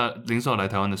测一下林书豪来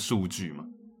台湾的数据嘛？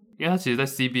因为他其实在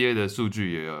CBA 的数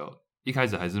据也有，一开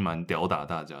始还是蛮屌打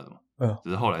大家的嘛，只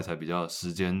是后来才比较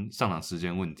上场时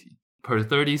间问题。Per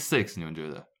 36， 你们觉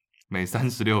得每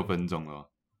36分钟哦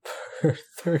Per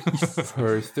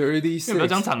 36， 不要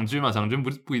讲场均嘛，场均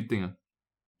不一定啊。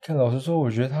看老实说，我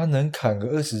觉得他能砍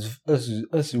个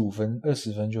25分、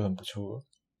20分就很不错了。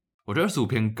我觉得25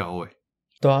偏高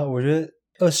对啊，我觉得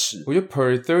20，我觉得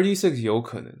Per 36有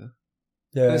可能的，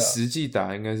但对啊，实际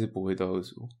打应该是不会到25。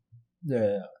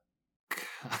对啊，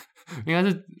应该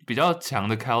是比较强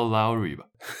的 Kyle Lowry 吧？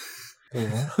对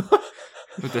吗？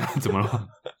对，怎么了？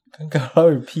跟高老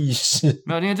有屁事？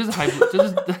没有，因为就是就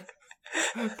是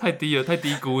太低了，太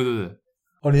低估，是不是？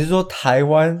哦，你是说台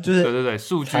湾就是对，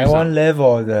数据台湾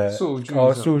level 的数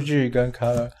据跟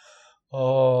color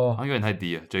哦，好像有点太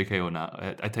低了。JK 我拿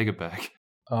I take it back。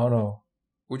 I don't know。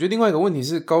我觉得另外一个问题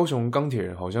是，高雄钢铁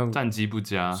人好像战绩不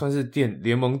佳，算是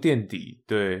联盟垫底，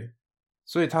对，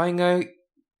所以他应该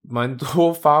蛮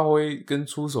多发挥跟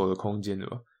出手的空间的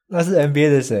吧？那是 NBA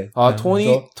的谁啊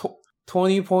？20.7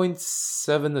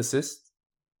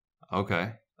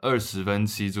 assists。OK， 20分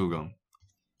7助攻。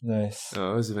 Nice，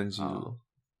 20分7助攻，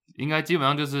应该基本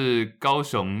上就是高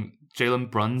雄 Jalen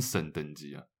Brunson 等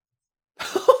级啊。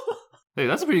Hey,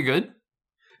 that's pretty good.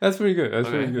 That's pretty good. That's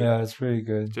Okay. pretty good. Yeah, it's pretty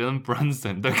good. Jalen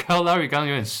Brunson 对 Kyle Lowry 刚刚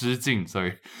有点失敬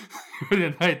 ，sorry， 有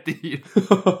点太低了。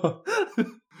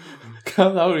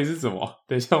Kyle Lowry 是什么？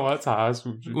等一下，我要查他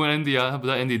数据。问 Andy 啊，他不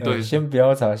在 Andy 队。先不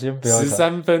要查，先不要查，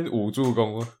 13分5助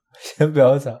攻哦。先不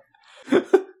要查。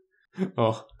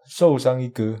哦，受伤一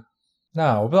哥，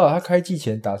那我不知道他开季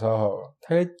前打超好了，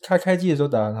他开季的时候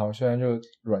打很好，现在就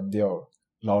软掉了，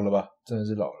老了吧，真的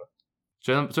是老了。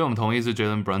所以我们同意是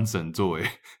Jalen Brunson 作为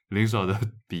林书豪的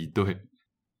比对。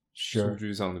数 Sure，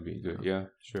据上的比对 ，Yeah,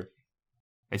 sure。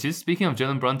其实 Speaking of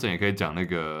Jalen Brunson 也可以讲那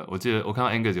个，我记得我看到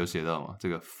Angus 有写到嘛，这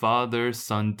个 Father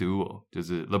Son Duo， 就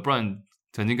是 LeBron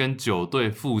曾经跟9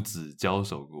对父子交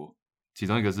手过，其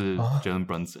中一个是 Jalen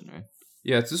Brunson，right？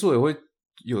 Yeah， 之所以会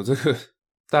有这个，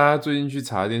大家最近去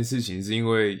查这件事情，是因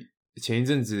为前一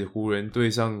阵子湖人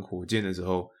对上火箭的时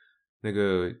候，那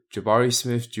个 Jabari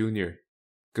Smith Jr.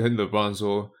 跟 LeBron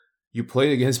说 "You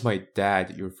played against my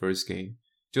dad your first game"，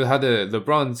 就他的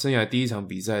LeBron 生涯第一场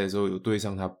比赛的时候，有对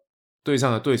上的对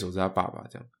手是他爸爸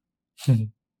这样，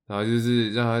然后就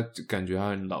是让他感觉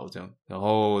他很老这样，然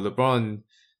后 LeBron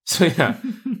生涯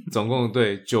总共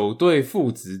对9对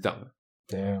父子档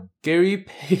Damn， ，Gary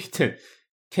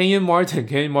Payton、Kenyon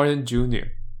Martin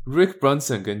Jr.、Rick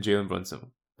Brunson 跟 Jalen Brunson，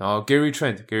 然后 Gary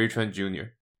Trent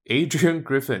Jr.、Adrian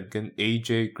Griffin 跟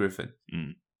AJ Griffin，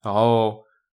 然后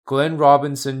Glenn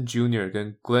Robinson Jr.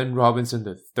 跟 Glenn Robinson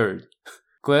the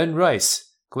Third，Glenn Rice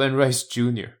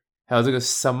Jr.， 还有这个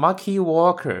Samaki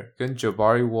Walker 跟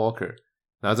Jabari Walker，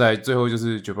 然后再来最后就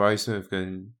是 Jabari Smith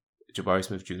跟 Jabari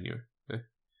Smith Jr. 对，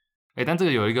但这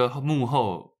个有一个幕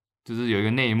后，就是有一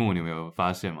个内幕，你们有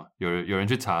发现吗？有人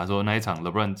去查说那一场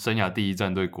LeBron 生涯第一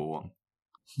战对国王，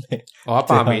哦，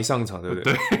他爸没上场，对不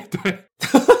对？对，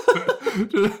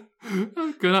就是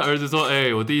跟他儿子说，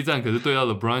我第一战可是对到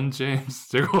LeBron James，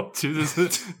 结果其实是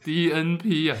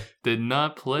DNP 啊，did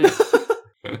not play，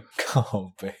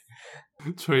 靠北，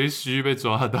吹嘘被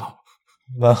抓到，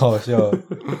蛮好笑的。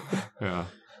对啊，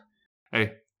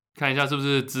看一下是不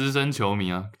是资深球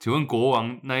迷啊？请问国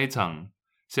王那一场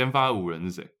先发5人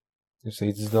是谁？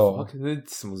谁知道啊？可是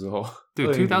什么时候？对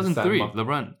2003 ，2003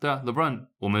 LeBron， 对啊 ，LeBron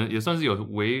我们也算是有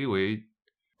微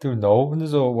对 ，No， 那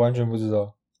时候完全不知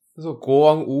道。那时候国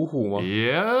王五虎吗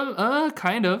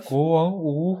 ，Yeah，kind of。国王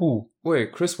五虎，喂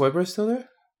Chris Webber still there?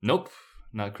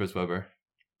 Nope，not Chris Webber。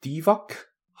 Divac?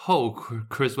 后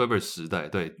Chris Webber 时代，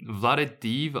对 Vlade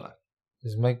Divac，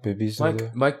 是 Mike Bibby 是不是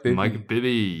Mike Bibby Mike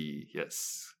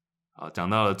Bibby，yes。好，讲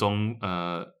到了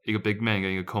一个 big man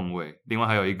跟一个控卫，另外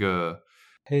还有一个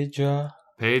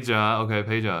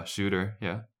Peja，OK，Peja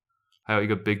shooter，yeah， 还有一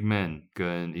个 big man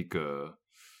跟一个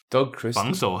Doug Christie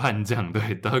防守悍将，对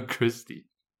Doug Christie，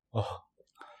 哦，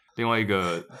另外一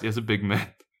个也是 big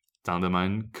man， 长得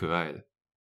蛮可爱的。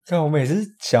看我每次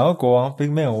想要国王 Big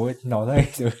Man， 我脑袋一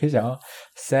直会想要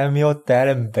Samuel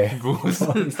Dallenberg， 不是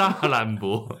大兰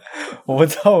博，我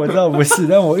知道不是，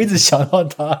但我一直想到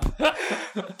他。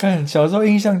看小时候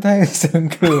印象太深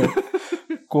刻了，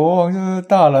国王就是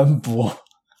大兰博。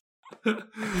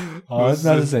好，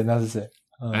那是谁？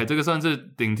这个算是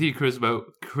顶替 Chris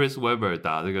Webber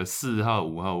打这个4号、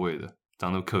5号位的，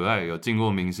长得可爱，有进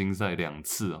过明星赛2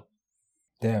次哦。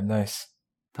Damn nice。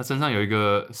他身上有一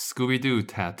个 Scooby-Doo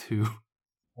tattoo，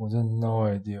 我真的 no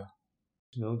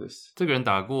idea。know this。这个人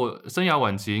打过生涯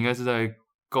晚期，应该是在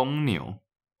公牛。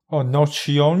哦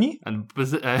 ，Nocioni？ 不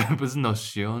是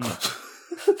Nocioni，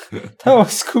 他有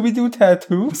Scooby-Doo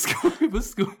tattoo？ 不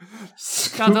是 Scooby，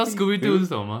 大家知道 Scooby-Doo 是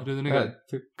什么吗？就是那个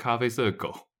咖啡色的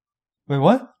狗。Wait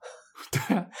what？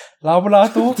 对啊，拉布拉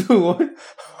多？就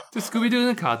Scooby-Doo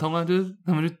是卡通啊，就是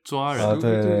他们去抓人。啊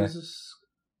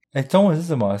对，中文是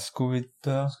什么 ？Scooby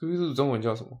对啊 ，Scooby 中文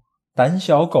叫什么？胆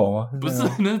小狗吗？不是，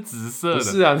那是紫色的。不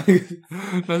是啊，那个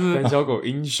那是胆小狗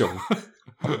英雄。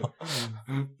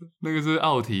那个是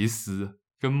奥提斯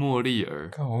跟莫莉儿。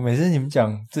看我每次你们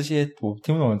讲这些我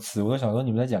听不懂的词，我都想说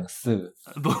你们在讲色，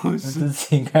不是，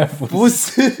这应该不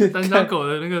是胆小狗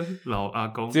的那个老阿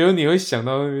公。只有你会想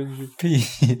到那边去。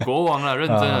屁国王啦，认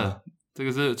真的，这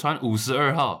个是穿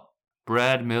52号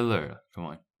Brad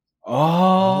Miller。Come on。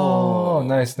哦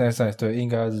 ，nice， 对，应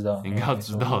该要知道，应该要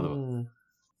知道的吧？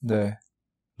对，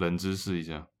冷知识一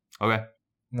下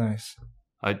 ，OK，nice。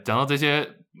讲到这些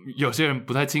有些人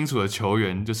不太清楚的球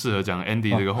员，就适合讲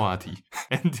Andy 这个话题。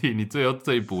Andy， 你最后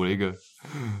这里补了一个，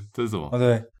这是什么？哦，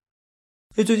对，因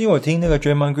为最近我听那个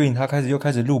Draymond Green， 他又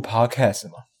开始录 podcast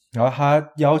嘛，然后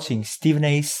他邀请 Stephen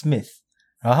A. Smith，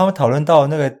 然后他们讨论到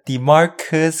那个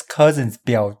DeMarcus Cousins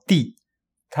表弟。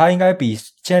他应该比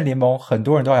现在联盟很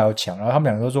多人都还要强，然后他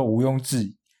们两个都说毋庸置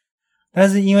疑。但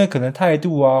是因为可能态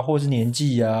度啊，或是年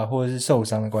纪啊，或者是受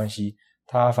伤的关系，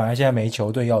他反正现在没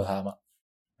球队要他嘛，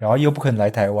然后又不可能来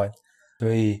台湾，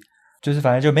所以就是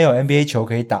反正就没有 NBA 球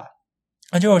可以打。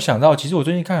那就有想到，其实我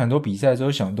最近看很多比赛的时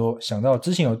候想到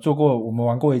之前有做过，我们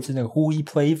玩过一次那个 Who He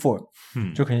Play For，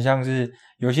就可能像是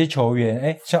有些球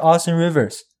员，像 Austin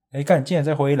Rivers， 干竟然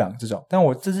在灰狼这种，但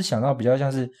我这次想到比较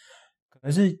像是，可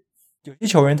能是有些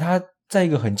球员他在一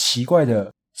个很奇怪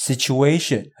的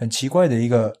situation， 很奇怪的一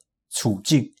个处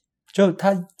境，就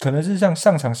他可能是上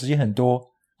场时间很多，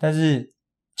但是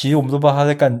其实我们都不知道他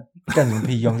在干什么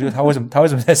屁用，就是他为什么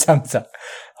在上场，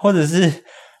或者是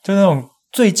就那种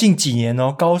最近几年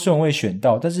高顺位选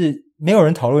到，但是没有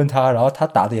人讨论他，然后他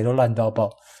打的也都烂到爆，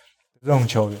这种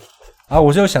球员啊，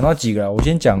我是有想到几个啦，我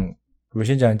先讲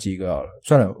几个好了，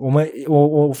算了，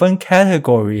我分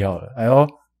category 好了，哎呦，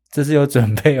这是有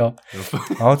准备哦。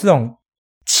然后这种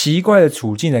奇怪的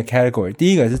处境的 category，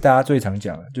 第一个是大家最常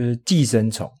讲的，就是寄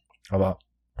生虫，好不好？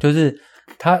就是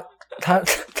他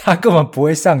根本不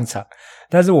会上场，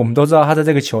但是我们都知道他在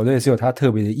这个球队是有他特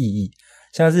别的意义，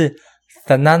像是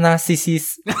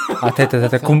Thanasis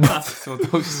Antetokounmpo 什么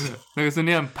东西？那个是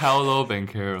念 Paolo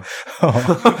Banchero。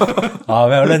好，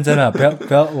没有认真了，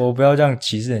我不要这样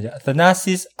歧视人家。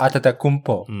Thanasis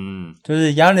Antetokounmpo， 就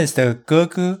是 Giannis 的哥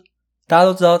哥，大家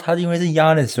都知道他因为是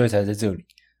Giannis 所以才在这里，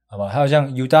好吧？还有像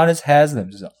Udonis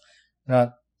Haslem 这种，那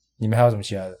你们还有什么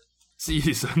其他的？寄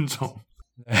生虫。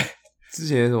之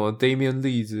前什么 Damian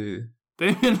Lee 之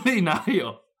类的Damian Lee 哪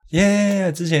有？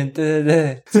之前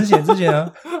对，之前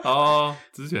啊，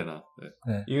之前啊，对，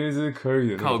因为是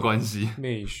Curry 的靠关系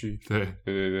内序，对。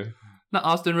对。那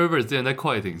Austin Rivers 之前在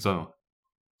快艇算吗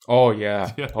？Oh yeah，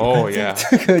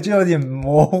这个就有点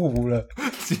模糊了，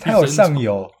他有上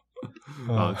游，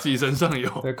寄生上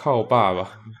游，在靠我爸爸。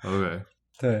OK，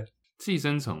 对，寄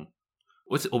生虫，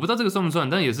我不知道这个算不算，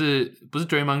但也是不是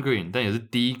Draymond Green， 但也是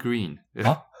D Green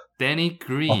啊 ，Danny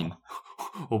Green，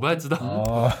我不太知道，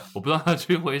我不知道他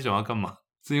去灰熊要干嘛，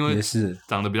是因为也是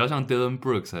长得比较像 Dylan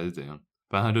Brooks 还是怎样，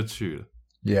反正他就去了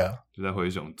 ，Yeah， 就在灰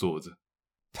熊坐着。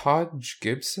Taj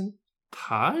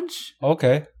Gibson，Taj，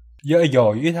 OK，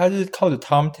 有，因为他是靠着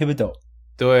Tom Thibodeau，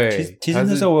 对，其实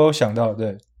那时候我有想到，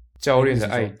对，教练的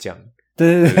爱将，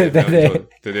对，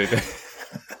对，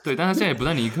但他现在也不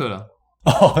在尼克了。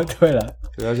对了，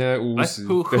对，他现在巫师。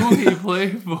Who he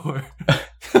play for？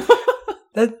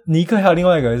 但尼克还有另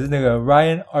外一个是那个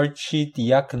Ryan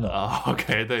Arcidiacono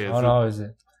OK， 对，也是，然后也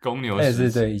是公牛，他也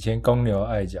是对以前公牛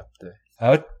爱将，对，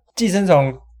还有寄生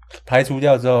虫排除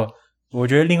掉之后，我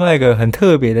觉得另外一个很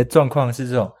特别的状况是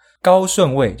这种高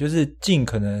顺位，就是近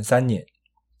可能3年，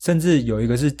甚至有一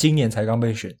个是今年才刚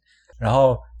被选，然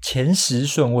后前10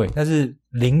顺位，但是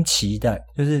零期待，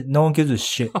就是 no one gives a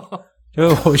shit。就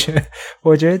是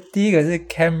我觉得第一个是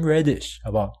Cam Reddish，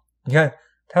 好不好？你看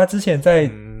他之前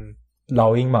在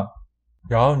老鹰嘛，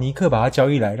然后尼克把他交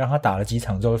易来，让他打了几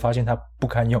场之后，发现他不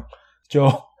堪用，就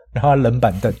让他冷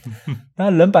板凳。那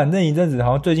冷板凳一阵子，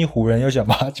好像最近湖人又想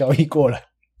把他交易过来，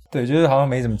对，就是好像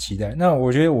没什么期待。那我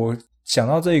觉得我想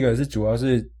到这个是主要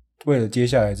是为了接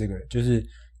下来这个人，就是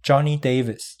Johnny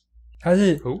Davis， 他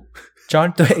是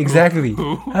John 对 exactly，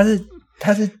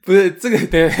 他是不是这个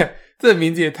等一下。这个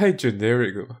名字也太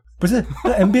generic 了吧？不是，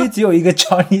那 NBA 只有一个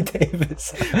Johnny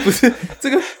Davis， 不是这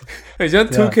个很像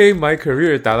 2K My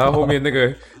Career 打到后面那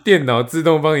个电脑自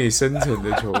动帮你生成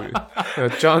的球员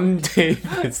，John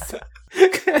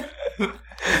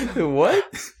Davis。What？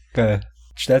 对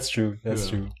 ，That's true，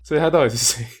 所以他到底是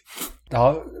谁？然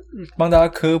后帮大家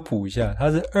科普一下，他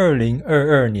是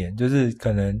2022年，就是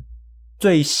可能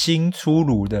最新出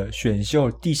炉的选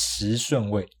秀第10顺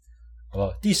位。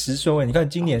第10顺位，你看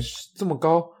今年这么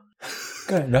高，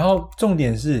然后重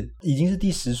点是已经是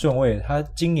第10顺位了，他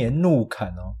今年怒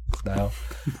砍来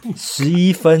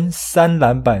11分3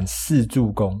篮板4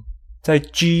助攻，在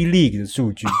G League 的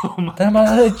数据，但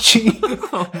他在 G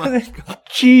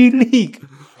League，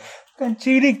 看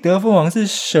G League 得分王是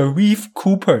Sharif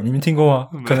Cooper， 你们听过吗？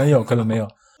可能有，可能没有。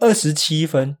27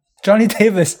分 ，Johnny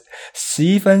Davis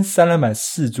 11分3篮板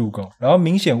4助攻，然后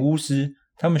明显巫师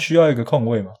他们需要一个控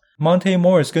卫嘛。Monte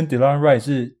Morris 跟 Delon Wright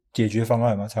是解决方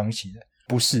案吗？长期的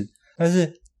不是，但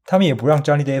是他们也不让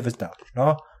Johnny Davis 打，然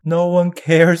后 No one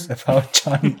cares about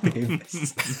Johnny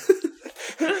Davis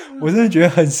我真的觉得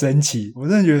很神奇，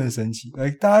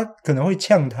大家可能会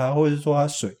呛他，或者是说他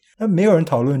水，但没有人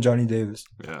讨论 Johnny Davis，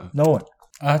 No one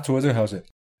啊，除了这个还有谁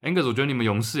Angus 我觉得你们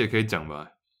勇士也可以讲吧，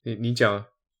你讲，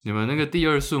你们那个第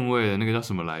2顺位的那个叫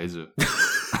什么来着？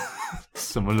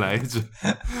什么来着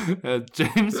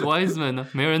？James Wiseman 呢？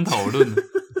没有人讨论。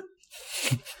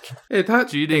他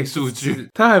G League 数据，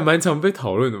他还蛮常被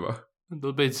讨论的吧？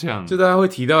都被呛，就大家会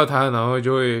提到他，然后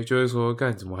就会说，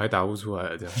干怎么还打不出来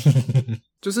了？这样，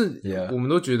就是 Yeah. 我们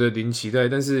都觉得零期待，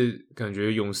但是感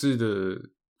觉勇士的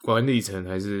管理层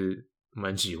还是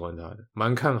蛮喜欢他的，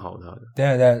蛮看好他的，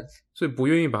等一下，所以不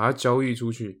愿意把他交易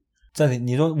出去。暂停，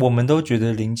你说我们都觉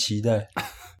得零期待，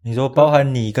你说包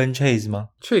含你跟 Chase 吗？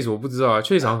 Chase 我不知道啊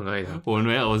，Chase 好像很爱他。我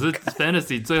没有，我是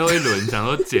Fantasy 最后一轮想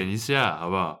说捡一下，好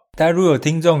不好？大家如果有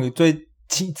听众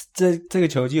这个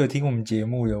球季有听我们节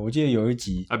目的，我记得有一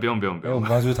集，不用，我们刚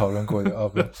刚是不是讨论过的？哦，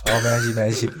不，没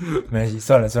关系，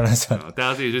算了，大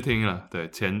家自己去听了。对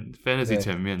，Fantasy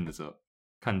前面的时候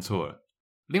看错了。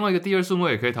另外一个第二顺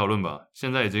位也可以讨论吧，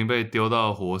现在已经被丢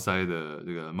到活塞的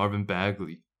这个 Marvin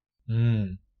Bagley。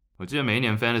我记得每一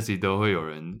年 Fantasy 都会有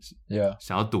人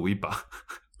想要赌一把。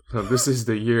This is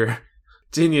the year，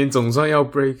 今年总算要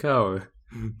break out 了。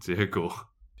结果，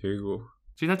其实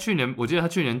我记得他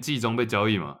去年季中被交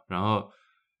易嘛，然后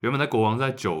原本在国王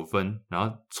在9分，然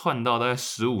后窜到大概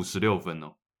15、16分哦，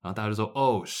然后大家就说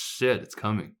Oh shit, it's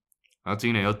coming， 然后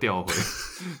今年又掉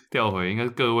回应该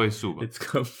是个位数吧， It's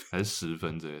coming， 还是10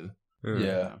分之类的。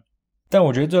Yeah， 但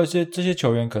我觉得这些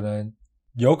球员可能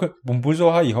我们不是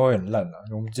说他以后会很烂啦，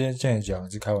我们之前讲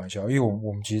是开玩笑，因为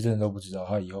我们其实真的都不知道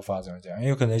他以后发展会怎样，因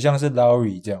为可能像是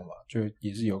Lowry 这样嘛，就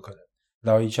也是有可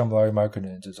能像 Lowry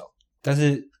Markkanen 这种，但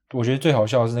是我觉得最好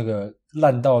笑的是那个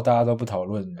烂到大家都不讨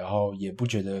论，然后也不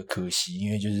觉得可惜，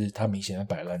因为就是他明显在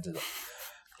摆烂这种。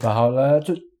然后呢，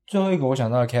最后一个我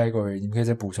想到的 category， 你们可以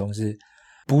再补充是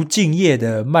不敬业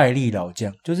的卖力老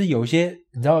将，就是有一些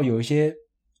你知道有一些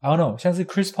I don't know， 像是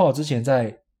Chris Paul 之前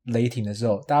在雷霆的时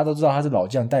候，大家都知道他是老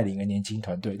将带领一个年轻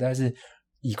团队，但是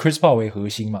以 Chris Paul 为核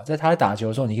心嘛，在他打球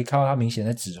的时候，你可以看到他明显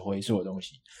在指挥所有东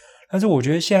西。但是我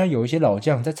觉得现在有一些老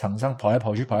将在场上跑来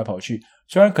跑去，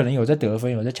虽然可能有在得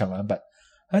分，有在抢篮板，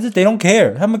但是 they don't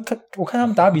care。我看他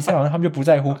们打比赛，好像他们就不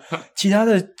在乎其他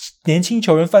的年轻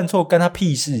球员犯错，干他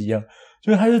屁事一样。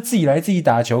就是他就自己来自己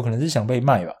打球，可能是想被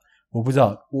卖吧，我不知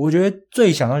道。我觉得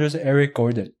最想到就是 Eric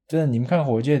Gordon， 真的，你们看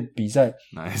火箭比赛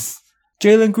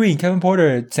 ，Nice。Jalen Green、Kevin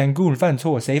Porter、Sengun 犯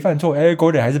错，谁犯错 ？Eric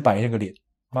Gordon 还是摆那个脸，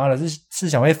妈的，是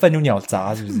想被愤怒鸟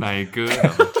砸是不是？哪个？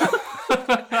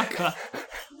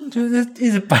就是一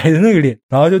直摆着那个脸，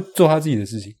然后就做他自己的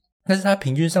事情。但是他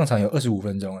平均上场有25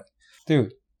分钟，对，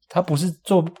他不是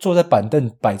坐在板凳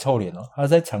摆臭脸哦，他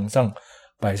在场上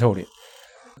摆臭脸。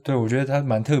对，我觉得他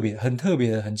蛮特别，很特别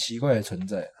的，很奇怪的存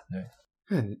在。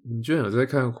对，看你居然有在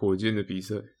看火箭的比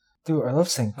赛？对 ，I love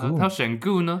Sengun。他选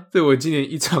Good 呢？对，我今年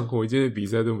一场火箭的比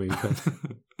赛都没看。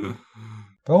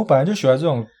然后我本来就喜欢这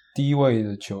种低位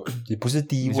的球，也不是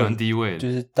低位，喜欢低位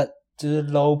的，就是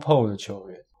low pole 的球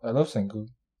员。I love Sengun。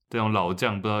这种老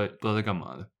将不知道在干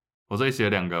嘛的。我这里写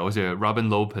了2个，我写 Robin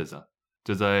Lopez 啊，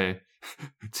就在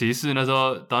骑士那时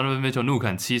候 Donovan Mitchell 怒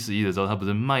砍71的时候，他不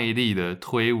是卖力的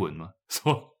推文吗？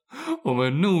说我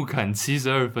们怒砍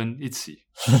72分一起，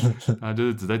他就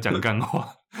是只在讲干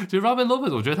话。其实 Robin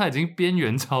Lopez 我觉得他已经边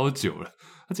缘超久了，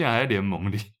他竟然还在联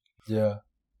盟里。Yeah,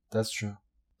 that's true。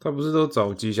他不是都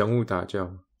找吉祥物打架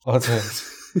吗？哦，对，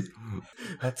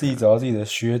他自己找到自己的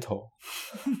噱头。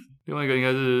另外一个应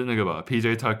该是那个吧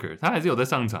 ，PJ Tucker， 他还是有在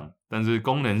上场，但是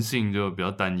功能性就比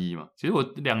较单一嘛。其实我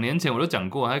2年前我就讲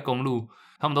过，他在公路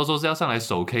他们都说是要上来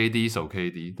守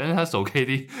KD， 但是他守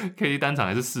KD 单场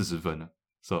还是40分呢。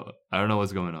So I don't know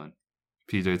what's going on.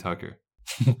 PJ Tucker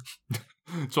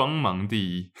装忙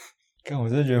第一，看我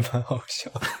真的觉得蛮好笑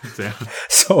的。怎样？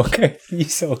守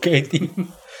KD，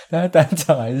 但他单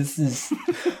场还是40。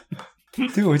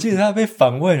对，我记得他被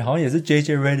访问，好像也是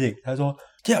JJ Redick， 他说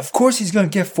 ，Yeah, of course he's gonna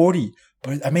get 40,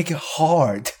 but I make it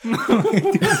hard.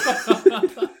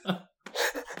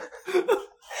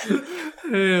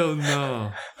 Hell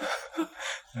no.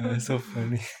 So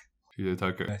funny. PJ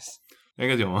Tucker， Nice. 那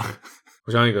个有吗？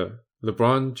我想一个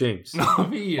LeBron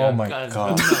James。Oh my god.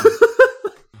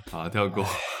 好，跳过。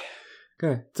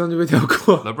看这样就被跳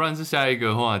过。LeBron 是下一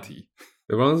个话题。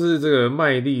LeBron 是这个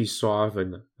卖力刷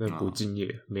分的，那不敬业，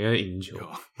没爱赢球。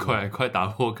快打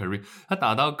破 Kareem， 他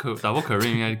打破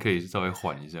Kareem 应该可以稍微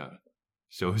缓一下了，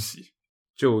休息，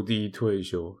就地退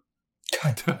休。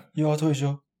看，又要退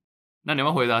休。那你要不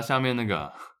要回答下面那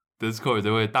个Discord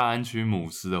这位大安区姆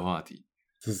斯的话题？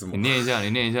是什么？你念一下，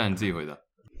你自己回答。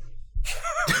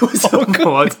为什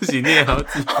么我要自己念，还要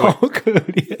自己回？好可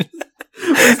怜。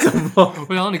为什么？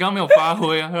我想说你刚刚没有发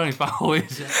挥啊，让你发挥一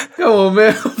下。看我没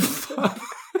有发，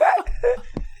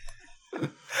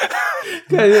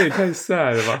看有点太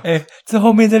sad 了吧？这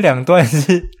后面这2段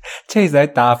是 Chase 来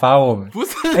打发我们，不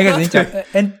是 Angus 你讲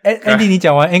Andy 你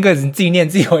讲完 Angus 你自己念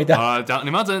自己回答。好了，讲你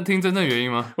们要听真正原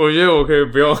因吗？我觉得我可以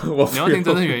不用，你要听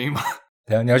真正原因吗？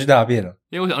等一下你要去大便了，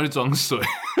因为我想要去装水。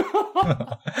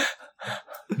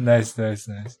Nice。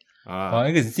好啊，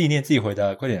 ，Angus 自己念自己回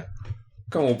答，快点。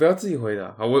干，我不要自己回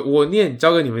答，好，我念，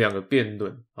交给你们两个辩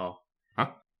论。好啊，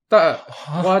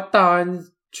大安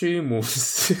区姆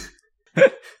斯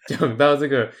讲到这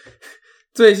个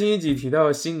最新一集提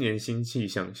到新年新气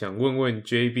象，想问问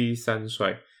JB 三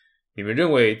帅，你们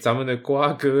认为咱们的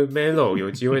瓜哥 Melo 有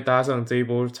机会搭上这一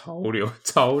波潮流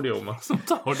吗？什么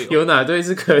潮流？有哪队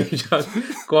是可以让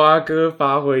瓜哥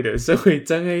发挥的？身为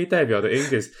真 A 代表的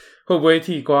Angus 会不会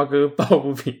替瓜哥抱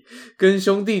不平？跟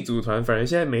兄弟组团，反而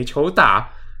现在没球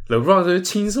打 ，LeBron 就是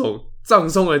亲手葬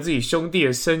送了自己兄弟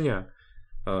的生涯。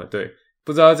对，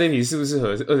不知道这题适不适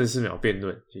合24秒辩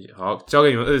论？谢谢。好，交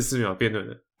给你们24秒辩论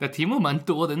了。那题目蛮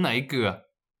多的，哪一个啊？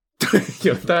对，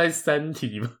有大概3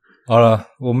题吧。好了，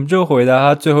我们就回答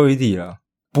他最后一题了，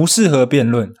不适合辩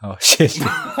论。好，谢谢。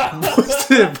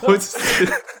不是。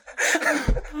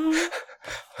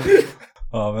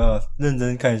哦，没有，认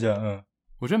真看一下。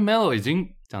我觉得 Melo 已经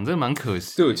讲这个蛮可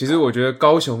惜。对，其实我觉得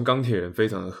高雄钢铁人非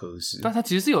常的合适。但他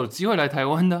其实是有机会来台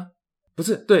湾的啊。不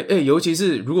是，对，尤其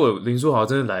是如果林书豪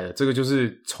真的来了，这个就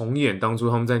是重演当初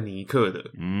他们在尼克的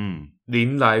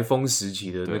林来疯时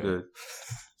期的那个，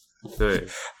对，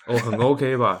很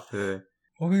OK 吧？对不对？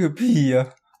我个屁呀！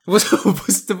不是，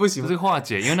这不行不。是化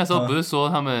解，因为那时候不是说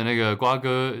他们那个瓜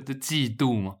哥就嫉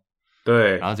妒吗？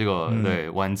对，然后结果对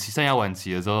剩下晚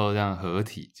期的时候这样合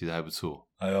体，其实还不错。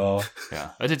哎呦，对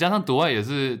啊，而且加上独爱也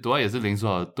是林书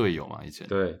豪的队友嘛，以前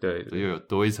对，所以又有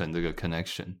多一层这个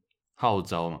connection 号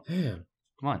召嘛。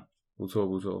Come on， 不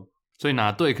错。所以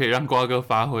哪队可以让瓜哥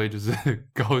发挥，就是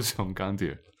高雄钢铁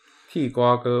人替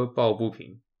瓜哥抱不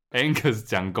平。Angus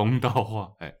讲公道话，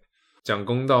讲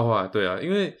公道话，对啊，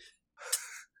因为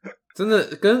真的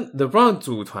跟 LeBron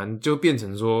组团就变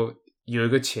成说有一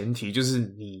个前提，就是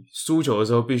你输球的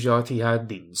时候必须要替他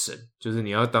领神，就是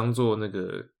你要当做那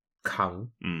个扛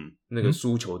那个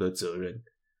输球的责任。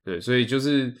对，所以就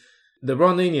是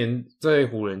LeBron 那一年在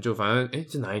湖人就反正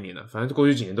这哪一年啊？反正过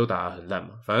去几年都打得很烂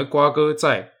嘛。反正瓜哥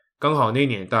在刚好那一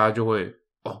年，大家就会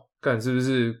干是不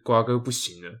是瓜哥不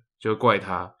行了，就怪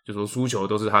他，就说输球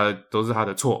都是他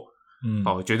的错。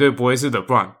绝对不会是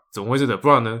LeBron， 怎么会是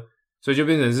LeBron 呢？所以就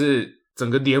变成是整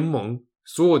个联盟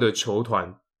所有的球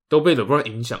团都被 LeBron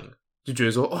影响了，就觉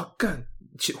得说干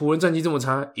湖人战绩这么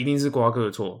差，一定是瓜哥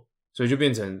的错，所以就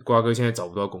变成瓜哥现在找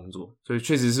不到工作，所以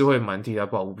确实是会蛮替他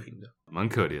抱不平的，蛮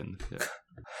可怜的。对，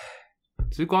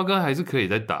其实瓜哥还是可以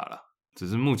再打啦，只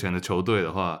是目前的球队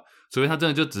的话，除非他真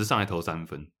的就只是上来投3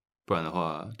分，不然的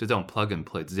话就这种 plug and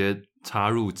play 直接插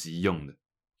入即用的。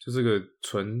就是个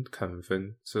纯砍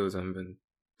分、射3分、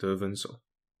得分手。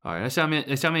好，那下面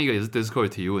一个也是 Discord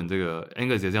提问，这个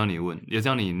Angus 也是要你问，也是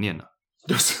要你念啊。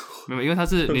就是没有，因为他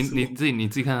是你自己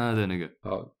看他的那个。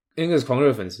好 ，Angus 狂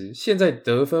热粉丝，现在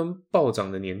得分暴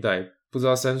涨的年代，不知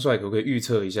道三帅可不可以预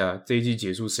测一下这一季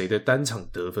结束谁的单场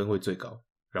得分会最高，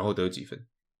然后得几分？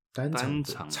单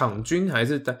场场均还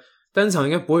是单场应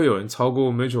该不会有人超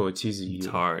过 Mitchell 71。It's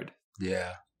hard. Yeah.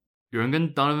 有人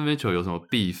跟 Donovan Mitchell 有什么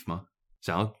beef 吗？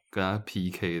想要跟他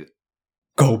PK 的？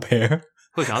狗培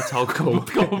会想要超狗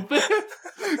贝？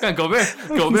看狗贝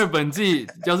本季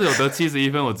要是有得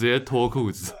71分，我直接脱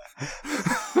裤子。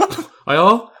哎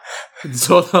呦，你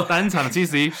说到单场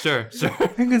71 ，sure，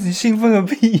 那个你兴奋个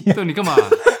屁呀！对，你干嘛？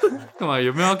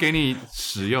有没有要给你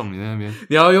使用？你在那边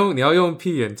你要用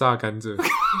屁眼榨甘蔗，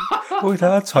为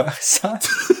他传杀，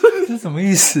这什么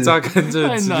意思？榨甘蔗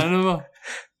太难了吧？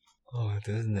哦，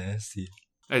这是 nasty。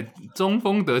中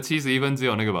锋得71分，只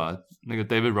有那个吧，那个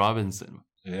David Robinson 嘛。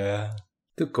Yeah，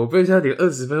 这狗贝现在连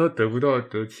20分都得不到，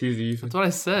得71分。That's what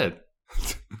I said。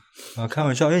啊，开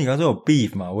玩笑，因为你刚说有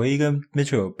beef 嘛，唯一跟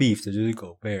Mitchell 有 beef 的就是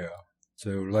狗贝尔啊，所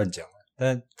以我乱讲了。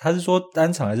但他是说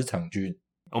单场还是场均？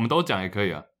我们都讲也可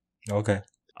以啊。OK。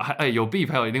有 beef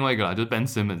还有另外一个啦，就是 Ben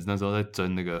Simmons 那时候在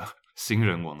争那个新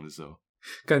人王的时候，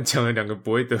干抢了2个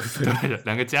不会得分，对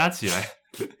，2个加起来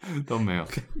都没有。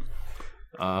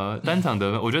单场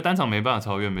得分，我觉得单场没办法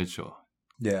超越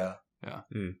Mitchell。Yeah，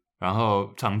 然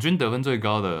后场均得分最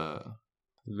高的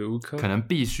Luka 可能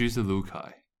必须是 Luka，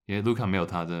 因为 Luka 没有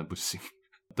他真的不行，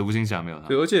独行侠没有他。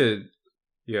对，而且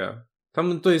 ，Yeah， 他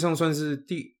们队上算是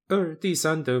第2、第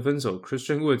3得分手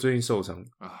 ，Christian Wood 最近受伤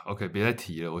啊。OK， 别再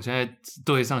提了，我现在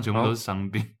队上全部都是伤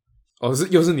病。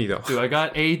又是你的。对 ，I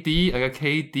got AD，I got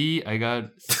KD，I got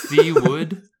C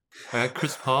Wood，I got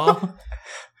Chris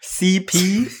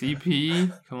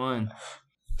Paul。CP，Come on，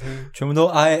 全部都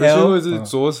IL， 或者是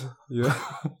左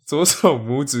手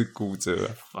拇指骨折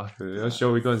啊，对，要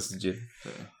休一段时间。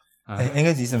对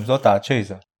，Angus 你什么时候打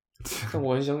Chase 啊？但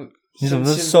我很想，你什么时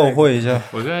候受贿一下？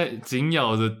我现在紧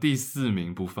咬着第4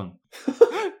名不放，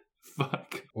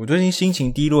 fuck？我最近心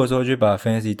情低落的时候，就把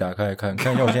Fantasy 打开来看，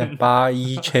看一下我现在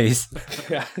81 Chase，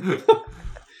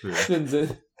认真。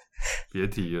别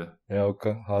提了，然后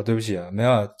好，对不起啊，没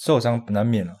有受伤难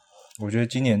免了。我觉得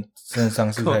今年真的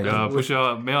伤势太多，不需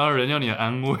要，没有人要你的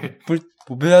安慰，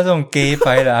不要这种 gay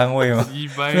掰的安慰吗？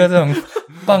不要这种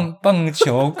棒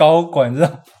球高管这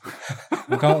种。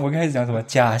我开始讲什么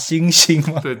假惺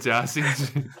惺吗？对，假惺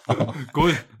惺，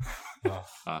滚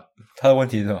啊！他的问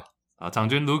题是什么？啊，场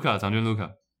均卢卡。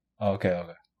OK，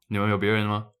 你们有别人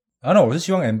吗？那我是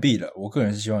希望 MB 的，我个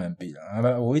人是希望 MB 的。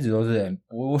我一直都是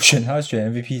我选他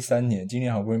选 MVP 3年，今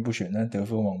年好不容易不选，但得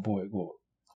分王不为过。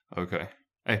OK，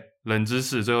 冷知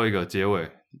识最后一个结尾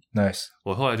 ，Nice。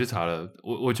我后来去查了，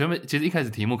我全其实一开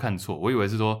始题目看错，我以为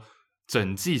是说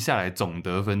整季下来总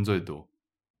得分最多。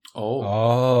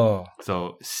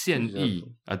So 现役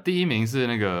第一名是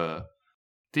什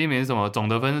么？总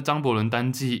得分是张伯伦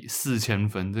单季4000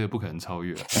分，这个不可能超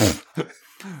越。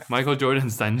Michael Jordan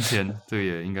 3000，这个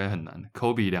也应该很难。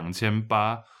Kobe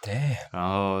 2800，然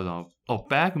后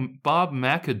Bob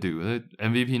McAdoo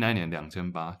MVP 那一年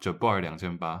2800，Jabbar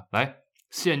 2800。来，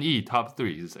现役 Top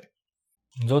 3是谁？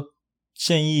你说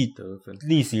现役得分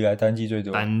历史以来单季最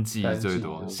多，单季最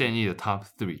多，现役的 Top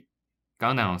 3。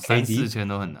刚刚讲3、4千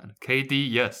都很难。KD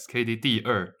第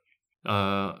2，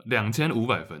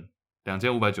 2500分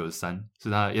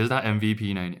，2593也是他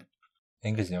MVP 那一年。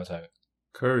Angus 你要猜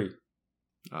Curry，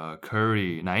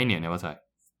 哪一年你要不要猜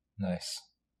 ？Nice，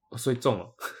 所以中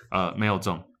了。没有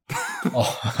中。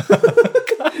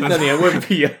那你还问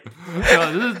屁啊？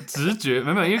就是直觉，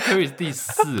没有，因为 Curry 是第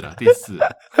4了。第4。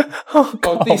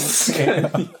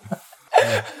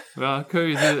对啊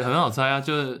 ，Curry 是很好猜啊，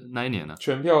就是那一年呢，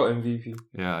全票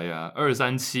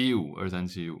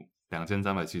MVP。2375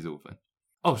 2375分。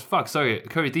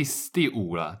fuck，sorry，Curry 第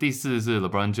5啦，第4是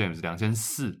LeBron James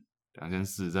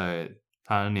 2004在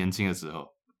他年轻的时候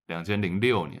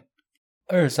，2006年。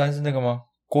23是那个吗？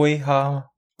龟哈吗？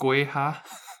龟哈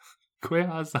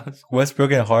啥 ？Westbrook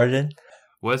and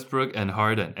Harden。Westbrook and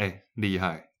Harden， 厉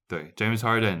害。对 ，James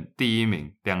Harden 第1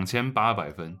名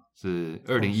2800分，是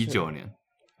2019年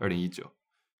，2019。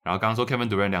然后刚刚说 Kevin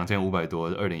Durant 2500多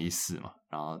是2014嘛，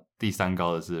然后第3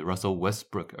高的是 Russell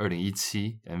Westbrook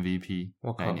 2017 MVP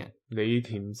那一年，雷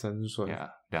霆3帅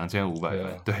，2500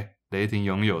分，对，雷霆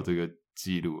拥有这个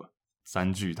记录啊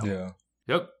，3巨头。对啊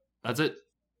，That's it。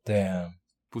Damn，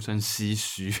不胜唏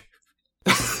嘘。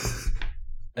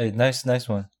nice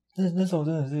one。那时候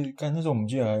真的是，那时候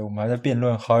我们还在辩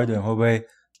论 Harden 会不会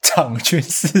场均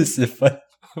40分。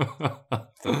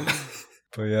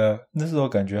对啊，那时候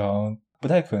感觉好像不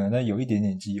太可能，但有一点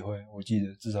点机会，我记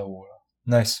得至少我了。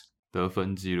Nice 得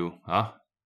分记录啊。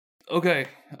OK，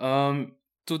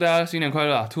 祝大家新年快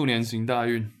乐啊，兔年行大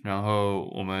运。然后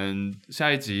我们下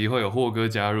一集会有霍哥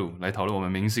加入来讨论我们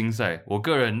明星赛。我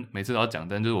个人每次都要讲，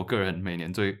但就是我个人每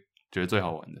年觉得最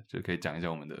好玩的，就可以讲一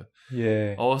下我们的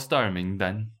All Star 名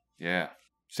单。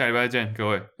下礼拜见，各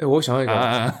位。我想要一个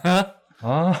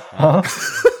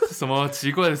什么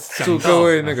奇怪的想祝各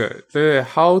位那个对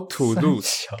How to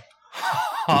lose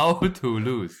How to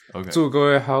lose， 祝各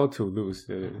位 How to lose，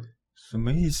 对，什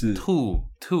么意思？兔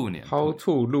年 How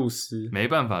to lose， 没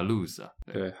办法 lose 啊。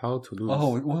对 How to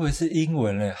lose。我以为是英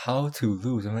文嘞 ，How to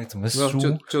lose 怎么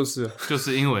输？就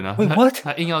是英文啊。What？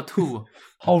 他硬要吐，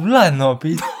好烂哦，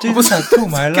比这场吐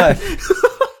还烂。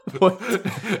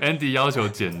Andy 要求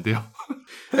剪掉。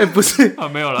不是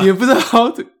没有啦，你不知道 How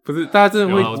to， 不是大家真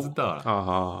的会，我知道了。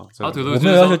好 How to lose， 我没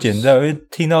有要求剪掉，因为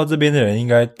听到这边的人应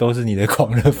该都是你的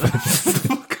狂热粉丝。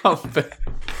靠背。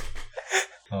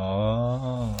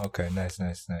OK，nice，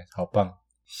 好棒，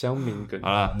乡民梗。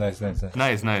好啦 ，nice，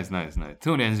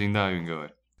 兔年行大运，各位，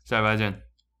下礼拜见，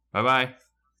拜拜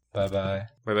，bye，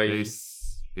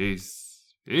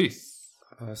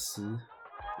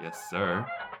 Peace。Peace。10。Yes sir。